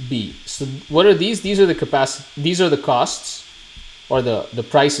C B. So what are these? These are the capacity. These are the costs, or the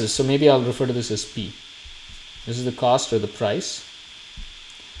prices. So maybe I'll refer to this as P. This is the cost or the price.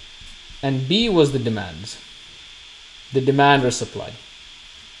 And B was the demands, the demand or supply.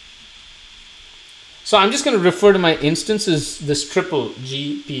 So I'm just going to refer to my instance as this triple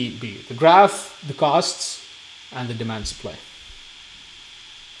G, P, B, the graph, the costs, and the demand supply.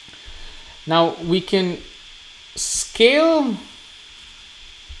 Now we can scale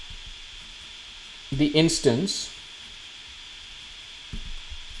the instance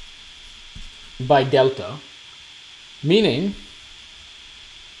by delta, meaning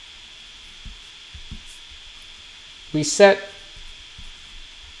we set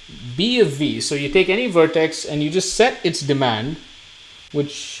B of V. So you take any vertex and you just set its demand,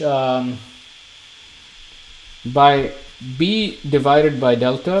 which by B divided by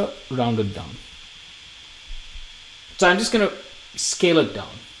delta rounded down. So I'm just going to scale it down.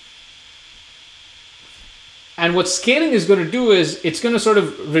 And what scaling is going to do is it's going to sort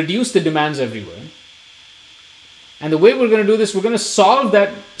of reduce the demands everywhere. And the way we're going to do this, we're going to solve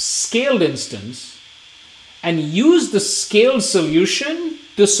that scaled instance and use the scaled solution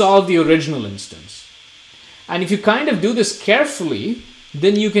to solve the original instance. And if you kind of do this carefully,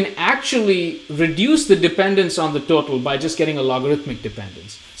 then you can actually reduce the dependence on the total by just getting a logarithmic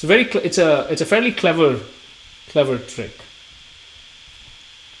dependence. It's a fairly clever trick.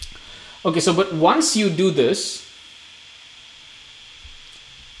 Okay, so but once you do this,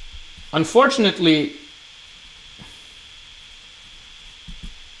 unfortunately,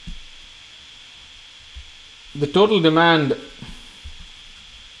 the total demand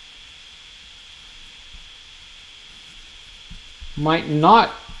might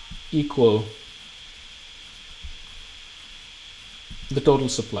not equal the total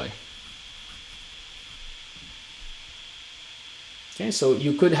supply. Okay, so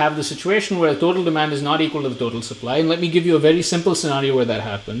you could have the situation where the total demand is not equal to the total supply. And let me give you a very simple scenario where that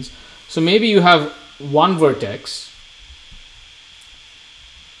happens. So maybe you have one vertex,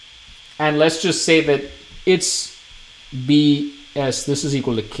 and let's just say that its BS, this is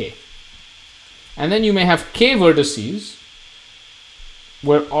equal to K. And then you may have k vertices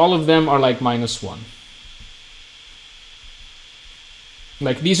where all of them are like -1.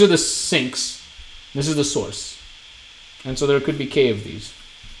 Like these are the sinks. This is the source. And so there could be k of these.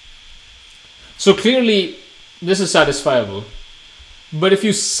 So clearly this is satisfiable. But if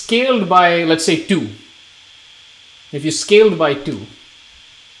you scaled by, let's say 2, if you scaled by 2,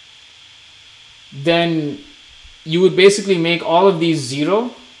 then you would basically make all of these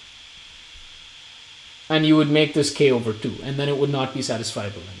 0, and you would make this k over 2, and then it would not be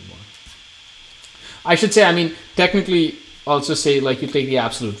satisfiable anymore. I should say, I mean, technically also say like you take the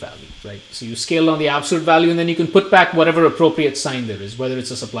absolute value, right? So you scale on the absolute value, and then you can put back whatever appropriate sign there is, whether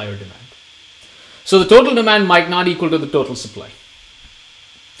it's a supply or demand. So the total demand might not equal to the total supply.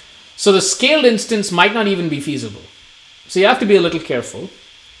 So the scaled instance might not even be feasible. So you have to be a little careful.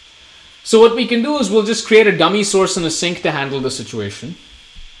 So what we can do is we'll just create a dummy source and a sink to handle the situation.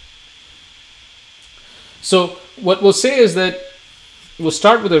 So what we'll say is that we'll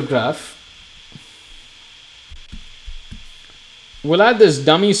start with our graph. We'll add this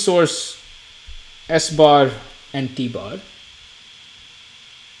dummy source S bar and T bar.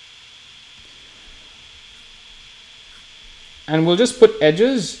 And we'll just put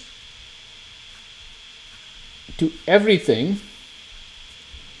edges to everything.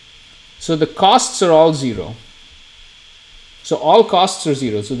 So the costs are all 0. So all costs are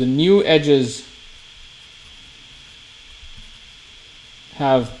 0. So the new edges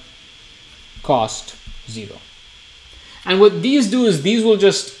have cost 0. And what these do is these will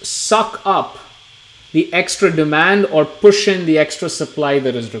just suck up the extra demand or push in the extra supply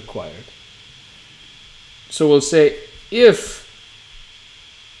that is required. So we'll say if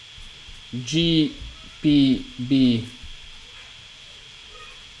GPB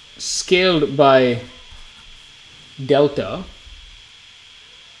scaled by delta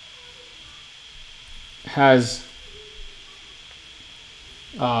has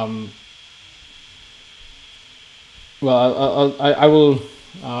I will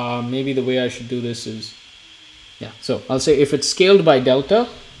maybe the way I should do this is, yeah, so I'll say if it's scaled by delta,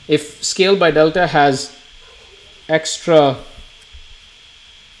 if scaled by delta has extra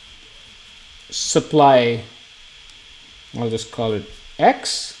supply, I'll just call it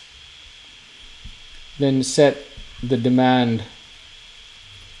X, then set the demand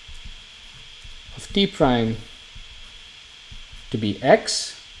of T prime to be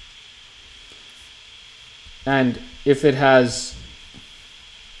X, and if it has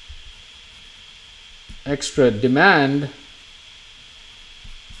extra demand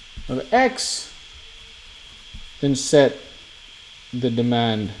of X, then set the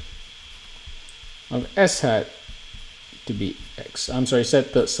demand of S hat to be X. I'm sorry,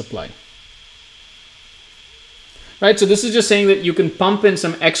 set the supply. Right, so this is just saying that you can pump in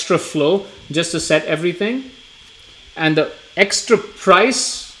some extra flow just to set everything, and the extra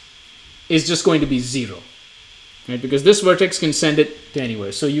price is just going to be 0, right? Because this vertex can send it to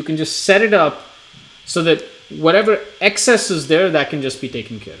anywhere. So you can just set it up so that whatever excess is there, that can just be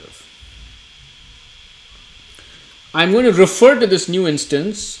taken care of. I'm going to refer to this new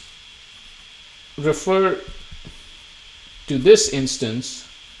instance, refer to this instance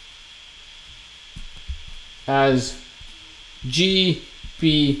as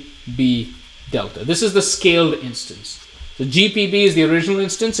GPB delta. This is the scaled instance. So GPB is the original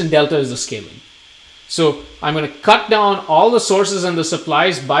instance and delta is the scaling. So I'm going to cut down all the sources and the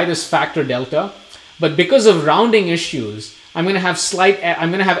supplies by this factor delta, but because of rounding issues, I'm going to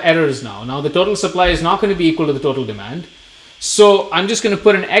have errors now. Now the total supply is not going to be equal to the total demand. So I'm just going to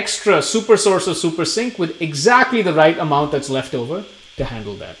put an extra super source or super sink with exactly the right amount that's left over to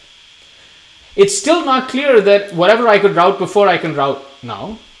handle that. It's still not clear that whatever I could route before, I can route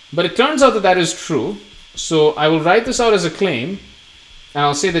now, but it turns out that that is true. So I will write this out as a claim, and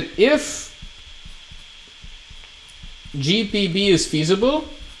I'll say that if GPB is feasible,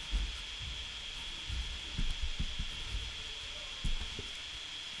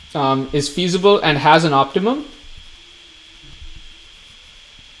 and has an optimum,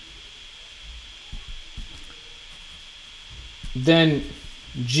 then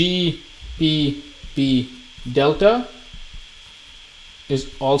GPB delta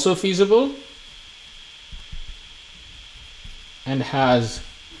is also feasible and has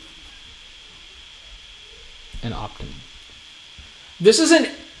an optimum. This isn't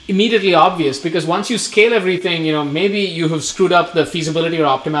immediately obvious because once you scale everything, maybe you have screwed up the feasibility or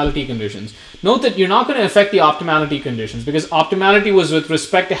optimality conditions. Note that you're not going to affect the optimality conditions because optimality was with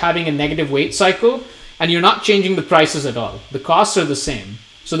respect to having a negative weight cycle, and you're not changing the prices at all. The costs are the same.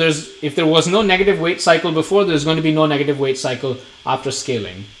 So if there was no negative weight cycle before, there's going to be no negative weight cycle after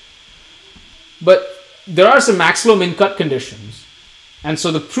scaling. But there are some max-flow min-cut conditions. And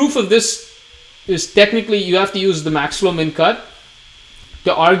so the proof of this is technically you have to use the max-flow min-cut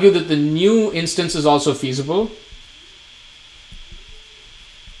to argue that the new instance is also feasible.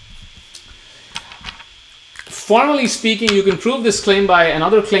 Formally speaking, you can prove this claim by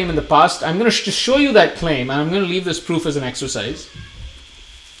another claim in the past. I'm going to just show you that claim, and I'm going to leave this proof as an exercise.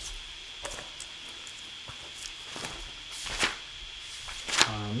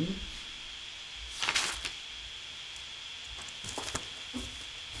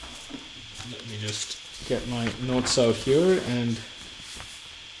 Let me just get my notes out here and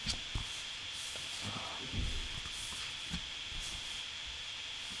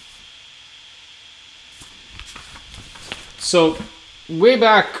so way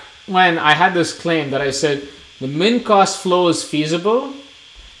back when I had this claim that I said the min cost flow is feasible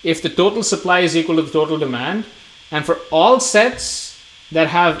if the total supply is equal to the total demand, and for all sets that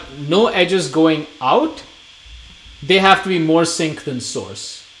have no edges going out, they have to be more sink than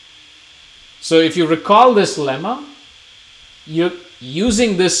source. So if you recall this lemma, you're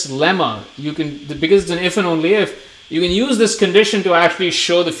using this lemma, you can, because it's an if and only if, you can use this condition to actually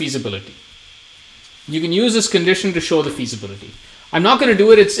show the feasibility. You can use this condition to show the feasibility. I'm not going to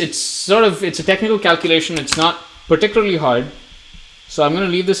do it. It's a technical calculation. It's not particularly hard. So I'm going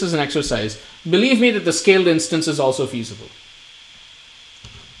to leave this as an exercise. Believe me that the scaled instance is also feasible.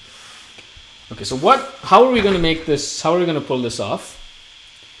 Okay, so how are we going to make this, how are we going to pull this off?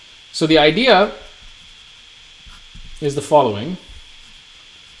 So the idea is the following.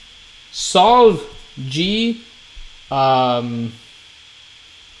 Solve G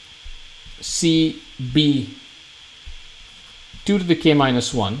CB 2 to the k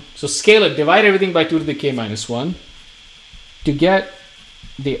minus 1. So scale it, divide everything by 2 to the k minus 1 to get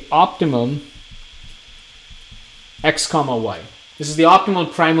the optimum x comma y. This is the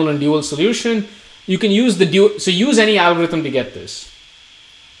optimal primal and dual solution. You can use the dual, so use any algorithm to get this.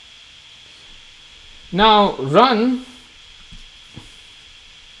 Now run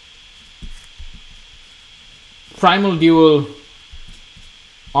primal dual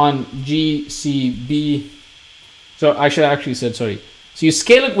on GCB. So I should actually said, sorry. So you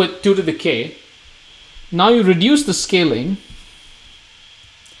scale it with 2 to the k. Now you reduce the scaling.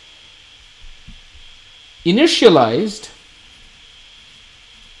 Initialized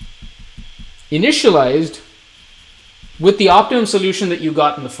with the optimum solution that you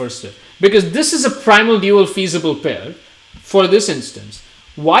got in the first step. Because this is a primal dual feasible pair for this instance.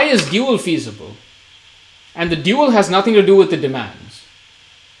 Why is dual feasible? And the dual has nothing to do with the demands.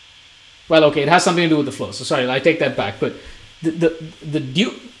 Well, okay, it has something to do with the flow. So sorry, I take that back. But the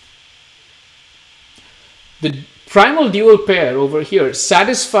primal dual pair over here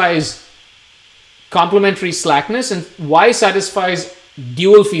satisfies complementary slackness, and Y satisfies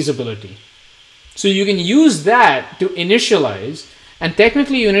dual feasibility. So you can use that to initialize, and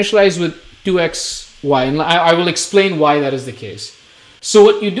technically you initialize with 2xy, and I will explain why that is the case. So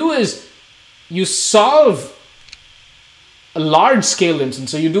what you do is you solve a large scale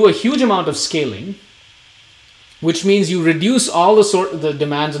instance. So you do a huge amount of scaling, which means you reduce all the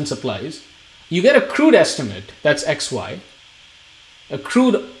demands and supplies. You get a crude estimate, that's xy. A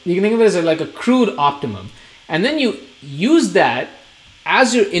crude, you can think of it as like a crude optimum. And then you use that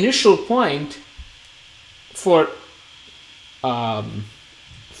as your initial point for when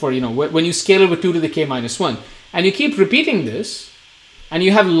you scale it with 2 to the k minus 1. And you keep repeating this, and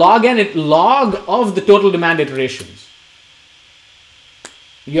you have log of the total demand iterations.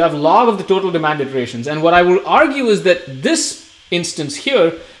 You have log of the total demand iterations. And what I will argue is that this instance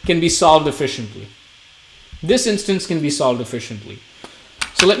here can be solved efficiently. This instance can be solved efficiently.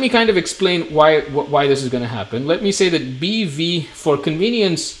 So let me kind of explain why this is going to happen. Let me say that BV, for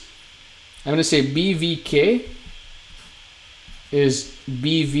convenience, I'm going to say BVK is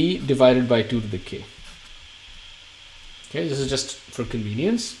BV divided by 2 to the k. Okay, this is just for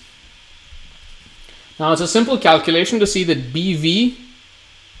convenience. Now it's a simple calculation to see that BV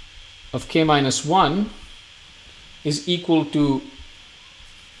of k minus 1 is equal to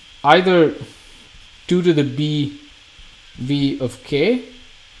either 2 to the BV of k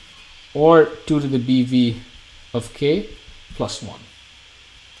or 2 to the BV of k plus 1.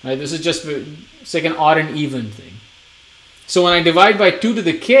 Right, this is just it's like an odd and even thing. So when I divide by 2 to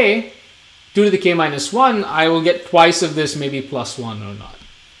the k, 2 to the k minus 1, I will get twice of this, maybe plus 1 or not.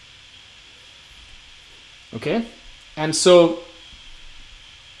 Okay, and so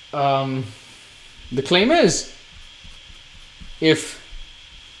the claim is if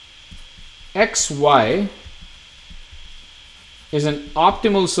xy is an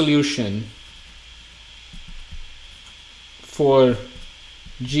optimal solution for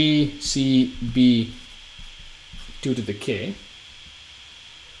GCB 2 to the k,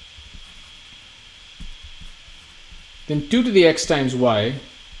 then 2 to the x times y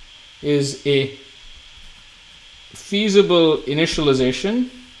is a feasible initialization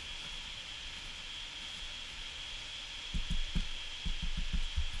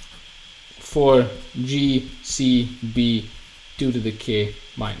for GCB 2 to the k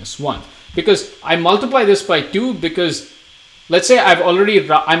minus 1. Because I multiply this by 2 because let's say I'm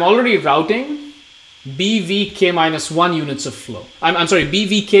already routing BVK minus 1 units of flow. I'm sorry,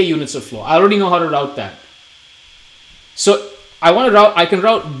 BVK units of flow. I already know how to route that. So I can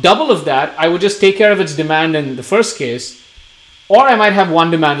route double of that. I would just take care of its demand in the first case, or I might have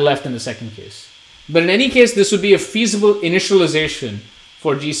one demand left in the second case. But in any case, this would be a feasible initialization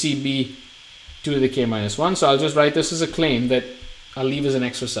for GCB 2 to the k minus 1. So I'll just write this as a claim that I'll leave as an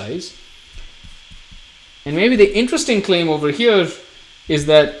exercise. And maybe the interesting claim over here is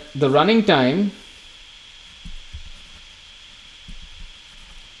that the running time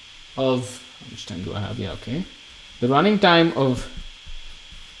of, how much time do I have? Yeah, okay. The running time of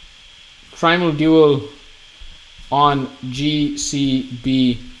primal dual on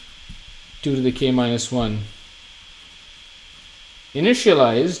GCB 2 to the k minus 1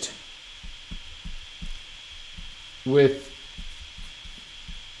 initialized with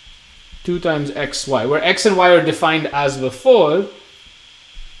 2 times xy, where x and y are defined as before,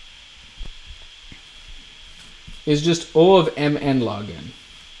 is just O of mn log n.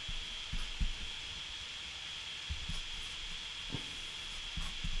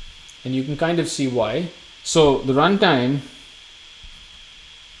 And you can kind of see why. So the runtime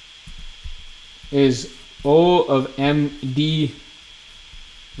is O of md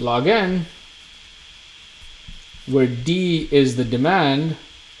log n, where d is the demand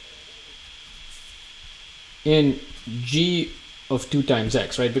in g of 2 times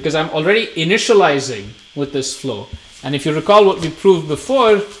x, right? Because I'm already initializing with this flow. And if you recall what we proved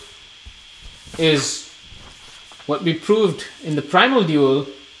before, is what we proved in the primal dual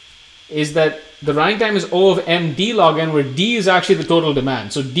is that the running time is O of md log n, where d is actually the total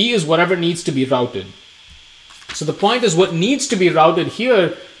demand. So d is whatever needs to be routed. So the point is what needs to be routed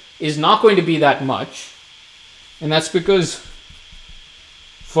here is not going to be that much. And that's because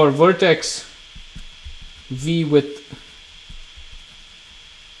for vertex v with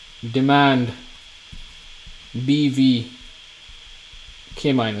demand bv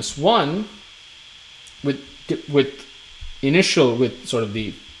k minus 1 with sort of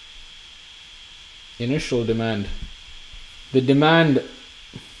the initial demand, the demand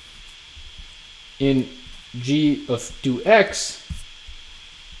in g of 2x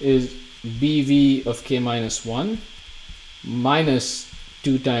is bv of k minus 1 minus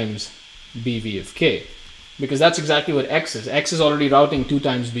 2 times bv of k, because that's exactly what x is. X is already routing 2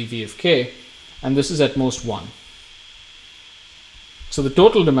 times bv of k, and this is at most 1. So the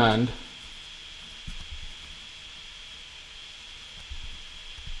total demand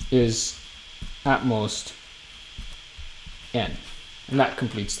is at most n, and that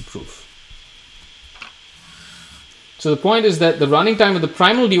completes the proof. So the point is that the running time of the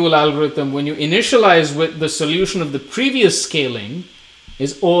primal dual algorithm, when you initialize with the solution of the previous scaling,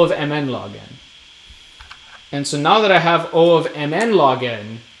 is O of mn log n. And so now that I have O of mn log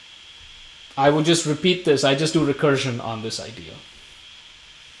n, I will just repeat this. I just do recursion on this idea.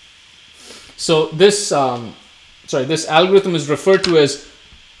 So this, this algorithm is referred to as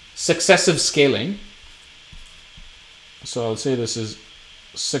successive scaling. So I'll say this is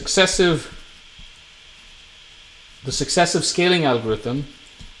the successive scaling algorithm,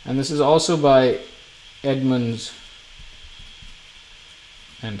 and this is also by Edmonds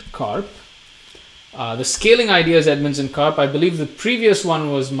and Karp. The scaling idea is Edmonds and Karp. I believe the previous one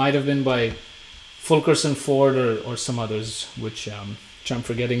might have been by Fulkerson, Ford, or some others, which I'm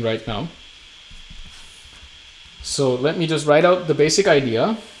forgetting right now. So let me just write out the basic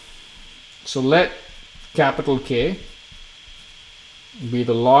idea. So let capital K be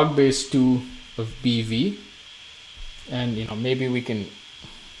the log base 2 of BV, and maybe we can,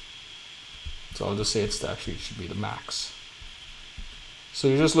 so I'll just say it should be the max. So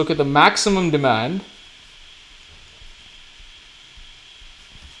you just look at the maximum demand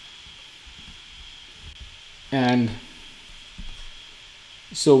and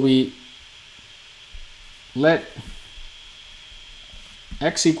so we let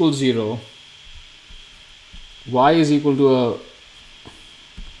x equals 0, y is equal to a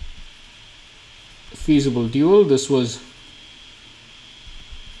feasible dual. This was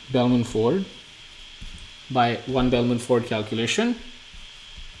Bellman-Ford by one Bellman-Ford calculation.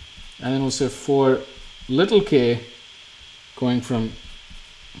 And then we'll say for little k going from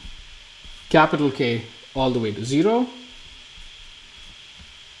capital K all the way to 0.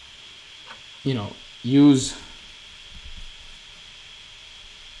 You know, use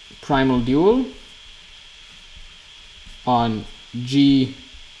primal dual on G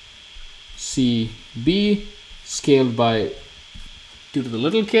C B scaled by 2 to the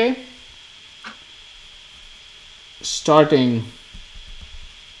little k, starting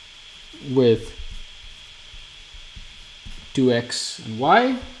with 2x and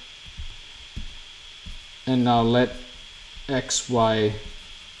y, and now let x, y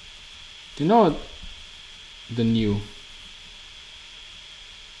denote the new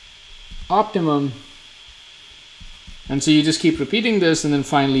optimum. And so you just keep repeating this, and then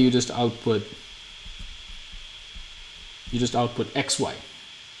finally you just output xy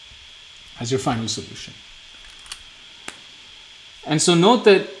as your final solution. And so note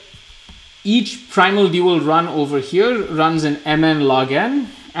that each primal dual run over here runs in mn log n,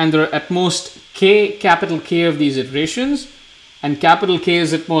 and there are at most k, capital K of these iterations, and capital K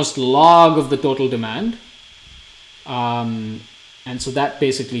is at most log of the total demand. And so that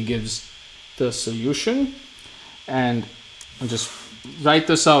basically gives the solution. And I'll just write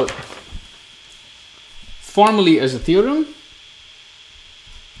this out formally as a theorem.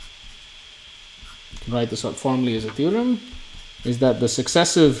 Write this out formally as a theorem is that the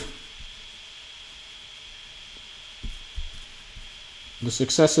successive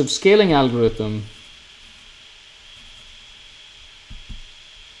scaling algorithm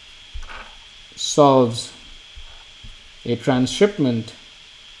solves a transshipment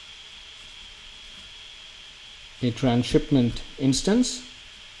instance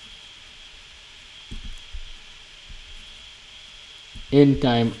in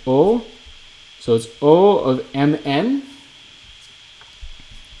time O. So it's O of mn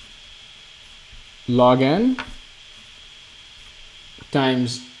log n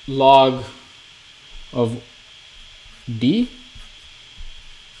times log of d,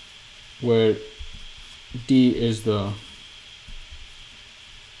 where d is the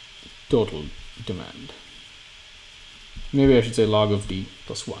total demand. Maybe I should say log of d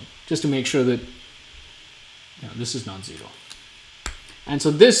plus 1, just to make sure that this is not 0. And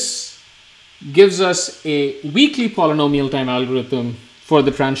so this gives us a weakly polynomial time algorithm for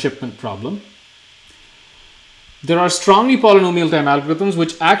the transshipment problem. There are strongly polynomial time algorithms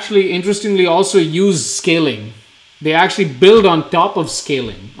which actually interestingly also use scaling. They actually build on top of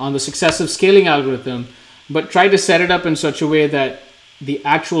scaling, on the successive scaling algorithm, but try to set it up in such a way that the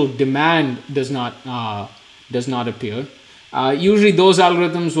actual demand does not appear. Usually those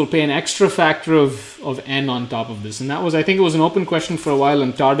algorithms will pay an extra factor of n on top of this. And that was, I think it was an open question for a while,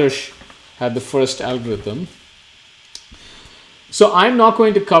 and Tardish had the first algorithm. So I'm not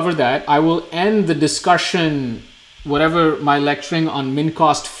going to cover that. I will end the discussion, whatever my lecturing on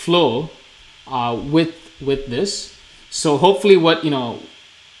mincost flow, with this. So hopefully what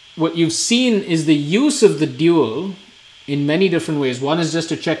you've seen is the use of the dual in many different ways. One is just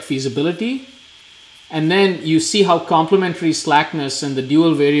to check feasibility, and then you see how complementary slackness and the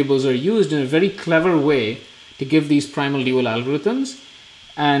dual variables are used in a very clever way to give these primal dual algorithms,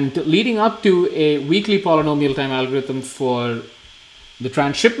 and leading up to a weakly polynomial time algorithm for the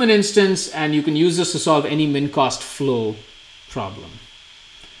transshipment instance, and you can use this to solve any mincost flow problem.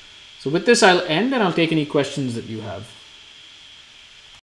 So with this I'll end, and I'll take any questions that you have.